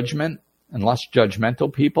less judgment and less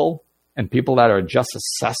judgmental people and people that are just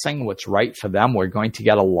assessing what's right for them, we're going to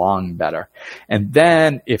get along better. And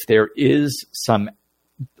then if there is some,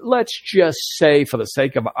 let's just say for the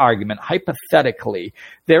sake of argument, hypothetically,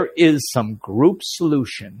 there is some group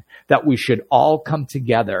solution that we should all come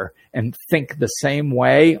together and think the same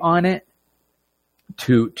way on it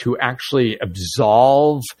to actually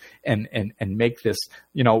absolve and make this,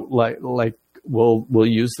 like we'll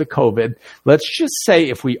use the COVID. Let's just say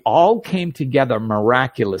if we all came together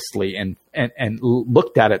miraculously and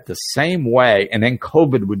looked at it the same way, and then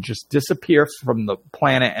COVID would just disappear from the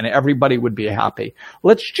planet and everybody would be happy.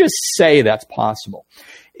 Let's just say that's possible.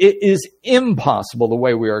 It is impossible the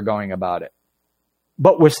way we are going about it,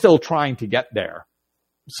 but we're still trying to get there,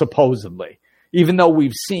 supposedly, even though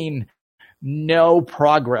we've seen no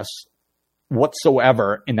progress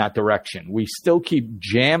whatsoever in that direction. We still keep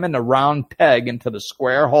jamming a round peg into the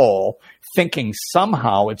square hole, thinking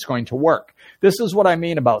somehow it's going to work. This is what I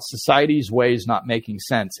mean about society's ways not making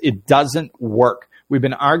sense. It doesn't work. We've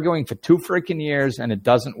been arguing for 2 freaking years and it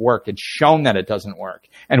doesn't work. It's shown that it doesn't work.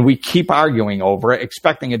 And we keep arguing over it,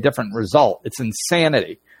 expecting a different result. It's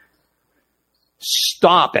insanity.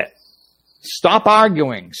 Stop it. Stop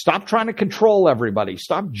arguing. Stop trying to control everybody.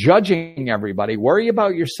 Stop judging everybody. Worry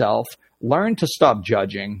about yourself. Learn to stop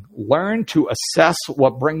judging. Learn to assess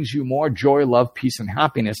what brings you more joy, love, peace, and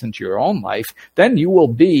happiness into your own life. Then you will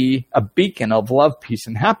be a beacon of love, peace,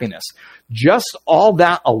 and happiness. Just all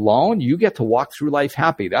that alone, you get to walk through life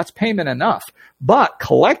happy. That's payment enough. But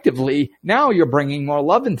collectively, now you're bringing more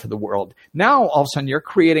love into the world. Now, all of a sudden, you're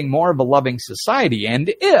creating more of a loving society.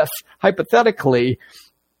 And if, hypothetically,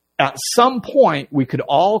 at some point, we could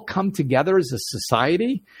all come together as a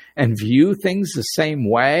society and view things the same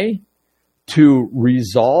way to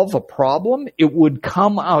resolve a problem, it would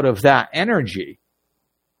come out of that energy.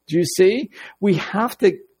 Do you see?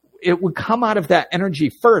 It would come out of that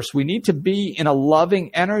energy first. We need to be in a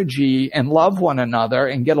loving energy and love one another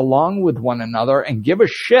and get along with one another and give a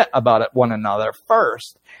shit about one another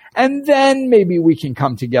first. And then maybe we can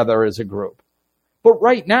come together as a group. But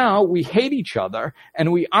right now, we hate each other,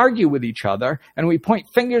 and we argue with each other, and we point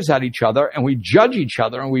fingers at each other, and we judge each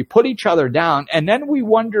other, and we put each other down, and then we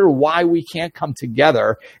wonder why we can't come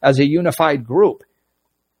together as a unified group.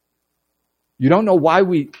 You don't know why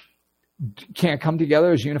we can't come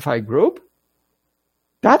together as a unified group?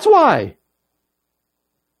 That's why.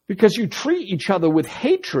 Because you treat each other with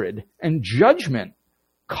hatred and judgment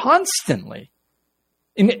constantly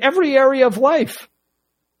in every area of life.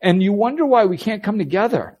 And you wonder why we can't come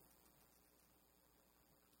together.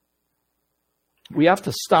 We have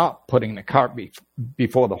to stop putting the cart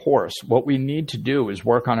before the horse. What we need to do is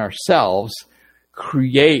work on ourselves,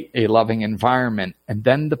 create a loving environment, and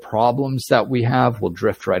then the problems that we have will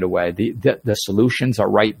drift right away. The solutions are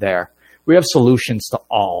right there. We have solutions to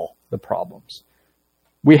all the problems.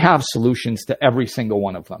 We have solutions to every single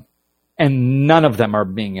one of them, and none of them are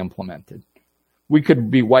being implemented. We could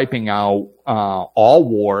be wiping out all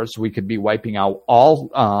wars. We could be wiping out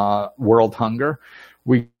all world hunger.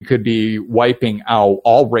 We could be wiping out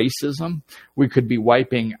all racism. We could be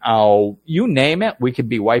wiping out, you name it, we could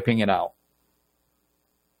be wiping it out.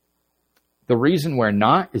 The reason we're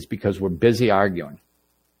not is because we're busy arguing.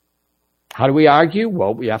 How do we argue?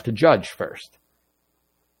 Well, we have to judge first.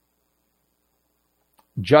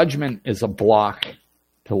 Judgment is a block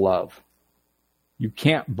to love. You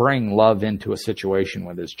can't bring love into a situation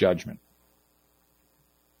where there's judgment.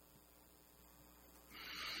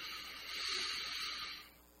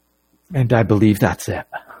 And I believe that's it.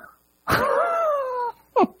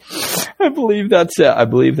 I believe that's it. I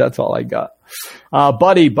believe that's all I got.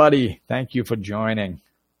 Buddy, thank you for joining.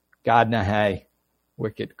 Godna, hey,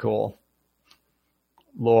 wicked cool.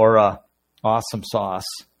 Laura, awesome sauce.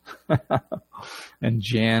 And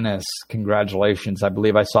Janice, congratulations. I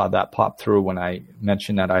believe I saw that pop through when I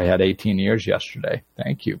mentioned that I had 18 years yesterday.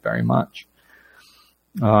 Thank you very much.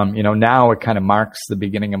 Now it kind of marks the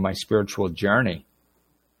beginning of my spiritual journey.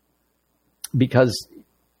 Because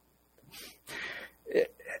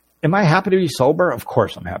am I happy to be sober? Of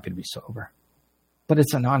course I'm happy to be sober. But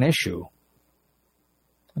it's a non-issue.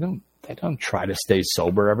 I don't try to stay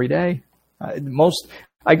sober every day.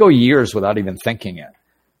 I go years without even thinking it.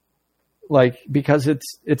 Because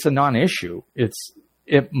it's a non-issue.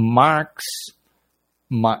 It marks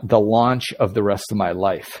the launch of the rest of my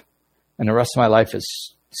life. And the rest of my life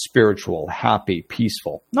is spiritual, happy,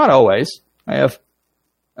 peaceful. Not always. I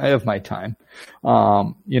have my time.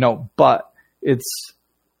 But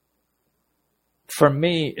for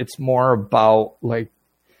me, it's more about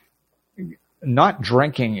not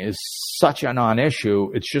drinking is such a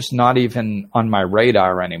non-issue. It's just not even on my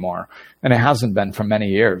radar anymore. And it hasn't been for many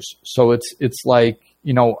years. So it's like,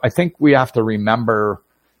 I think we have to remember,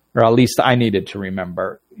 or at least I needed to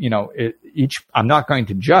remember, I'm not going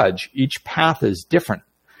to judge. Each path is different.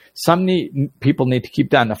 People need to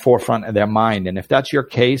keep that in the forefront of their mind. And if that's your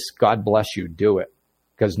case, God bless you, do it.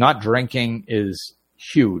 Because not drinking is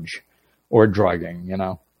huge, or drugging,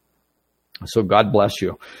 So God bless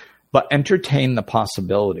you. But entertain the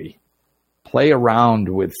possibility. Play around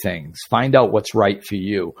with things. Find out what's right for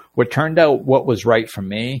you. What turned out what was right for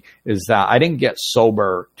me is that I didn't get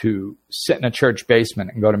sober to sit in a church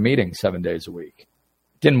basement and go to meetings 7 days a week.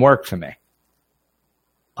 It didn't work for me.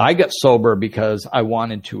 I got sober because I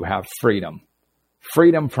wanted to have freedom.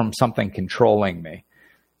 Freedom from something controlling me.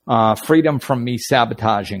 Freedom from me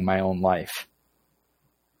sabotaging my own life.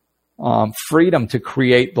 Freedom to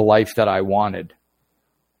create the life that I wanted.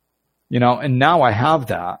 And now I have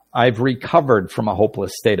that. I've recovered from a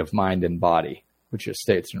hopeless state of mind and body, which is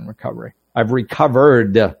states in recovery. I've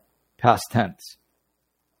recovered, past tense.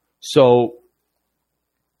 So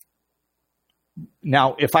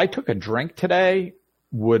now if I took a drink today,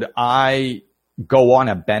 would I go on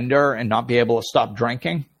a bender and not be able to stop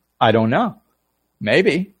drinking? I don't know.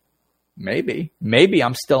 Maybe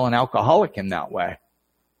I'm still an alcoholic in that way.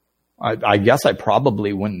 I guess I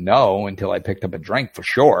probably wouldn't know until I picked up a drink for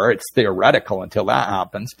sure. It's theoretical until that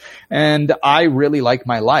happens. And I really like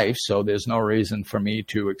my life, so there's no reason for me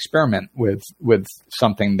to experiment with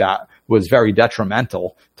something that was very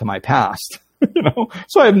detrimental to my past.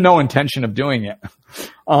 So I have no intention of doing it.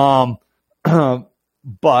 But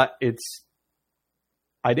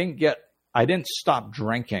I didn't stop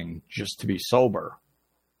drinking just to be sober.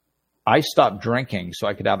 I stopped drinking so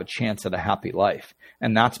I could have a chance at a happy life.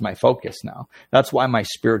 And that's my focus now. That's why my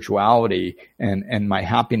spirituality and my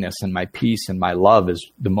happiness and my peace and my love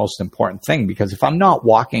is the most important thing. Because if I'm not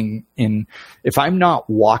walking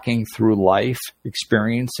through life,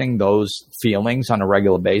 experiencing those feelings on a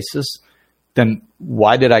regular basis, then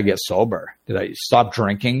why did I get sober? Did I stop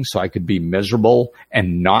drinking so I could be miserable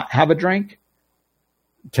and not have a drink?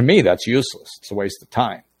 To me, that's useless. It's a waste of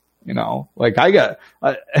time. I'm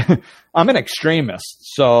an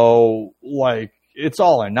extremist. So it's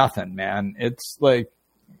all or nothing, man. It's like,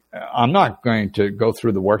 I'm not going to go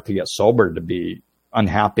through the work to get sober to be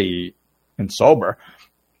unhappy and sober.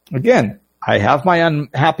 Again, I have my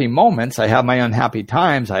unhappy moments. I have my unhappy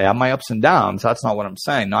times. I have my ups and downs. That's not what I'm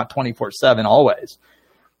saying. Not 24/7 always.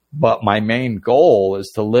 But my main goal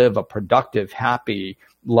is to live a productive, happy,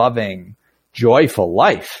 loving, joyful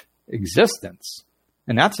life, existence.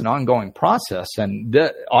 And that's an ongoing process. And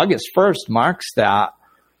August 1st marks the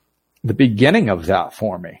beginning of that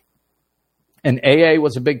for me. And AA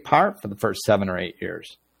was a big part for the first 7 or 8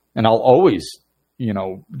 years. And I'll always,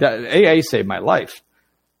 that AA saved my life.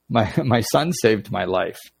 My son saved my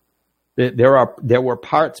life. There were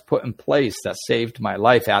parts put in place that saved my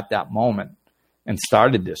life at that moment and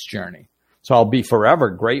started this journey. So I'll be forever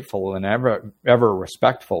grateful and ever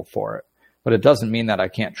respectful for it. But it doesn't mean that I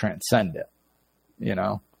can't transcend it.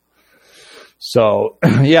 So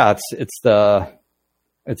yeah, it's the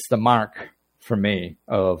mark for me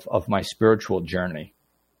of my spiritual journey.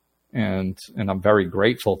 And I'm very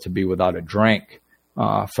grateful to be without a drink,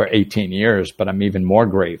 for 18 years, but I'm even more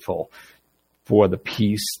grateful for the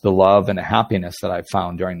peace, the love, and the happiness that I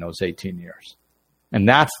found during those 18 years. And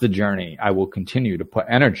that's the journey I will continue to put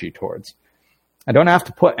energy towards. I don't have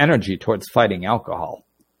to put energy towards fighting alcohol.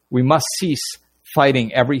 We must cease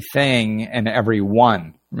fighting everything and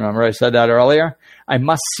everyone. Remember I said that earlier? I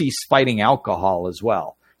must cease fighting alcohol as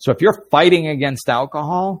well. So if you're fighting against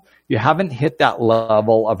alcohol, you haven't hit that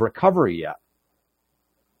level of recovery yet.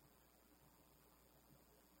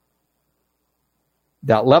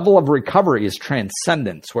 That level of recovery is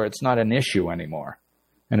transcendence, where it's not an issue anymore.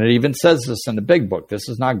 And it even says this in the big book. This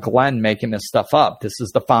is not Glenn making this stuff up. This is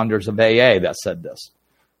the founders of AA that said this.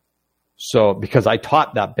 So, because I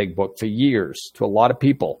taught that big book for years to a lot of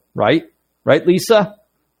people, right? Right, Lisa?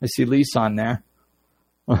 I see Lisa on there.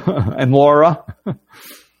 And Laura.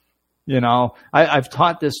 I've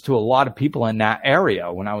taught this to a lot of people in that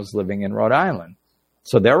area when I was living in Rhode Island.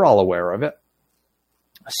 So they're all aware of it.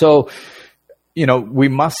 So, we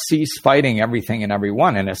must cease fighting everything and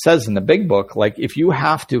everyone. And it says in the big book, if you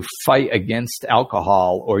have to fight against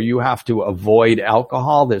alcohol or you have to avoid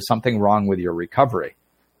alcohol, there's something wrong with your recovery.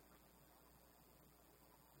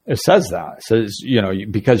 It says that. It says,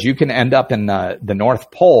 because you can end up in the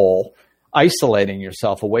North Pole isolating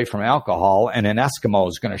yourself away from alcohol, and an Eskimo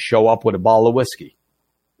is going to show up with a bottle of whiskey.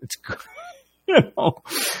 It's,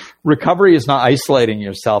 recovery is not isolating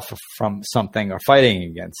yourself from something or fighting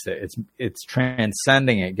against it. It's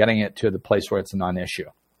transcending it, getting it to the place where it's a non-issue.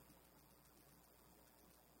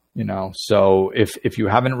 So if you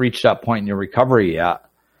haven't reached that point in your recovery yet,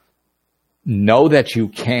 know that you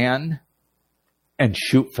can and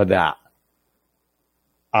shoot for that.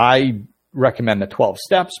 I recommend the 12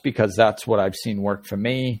 steps because that's what I've seen work for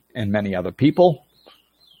me and many other people.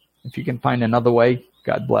 If you can find another way,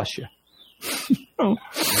 God bless you.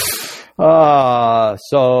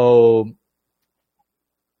 So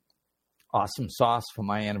awesome sauce for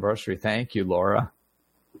my anniversary. Thank you, Laura.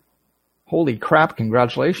 Holy crap.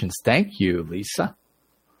 Congratulations. Thank you, Lisa.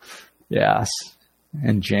 Yes.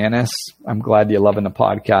 And Janice, I'm glad you're loving the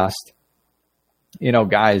podcast.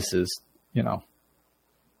 Guys,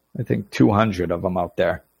 I think 200 of them out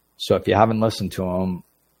there. So if you haven't listened to them,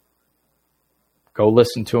 go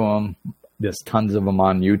listen to them. There's tons of them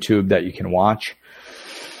on YouTube that you can watch.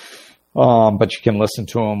 But you can listen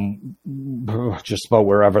to them just about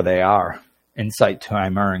wherever they are. Insight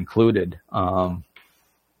Timer included.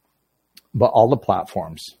 But all the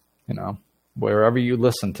platforms, wherever you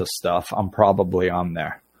listen to stuff, I'm probably on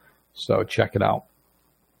there. So check it out.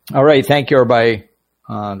 All right. Thank you, everybody.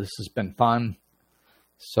 This has been fun.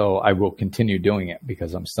 So I will continue doing it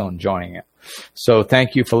because I'm still enjoying it. So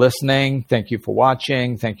thank you for listening. Thank you for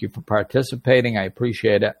watching. Thank you for participating. I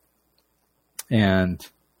appreciate it. And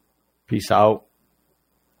peace out.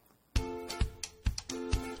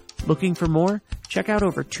 Looking for more? Check out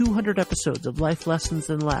over 200 episodes of Life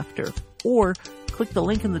Lessons and Laughter, or click the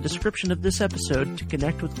link in the description of this episode to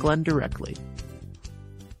connect with Glenn directly.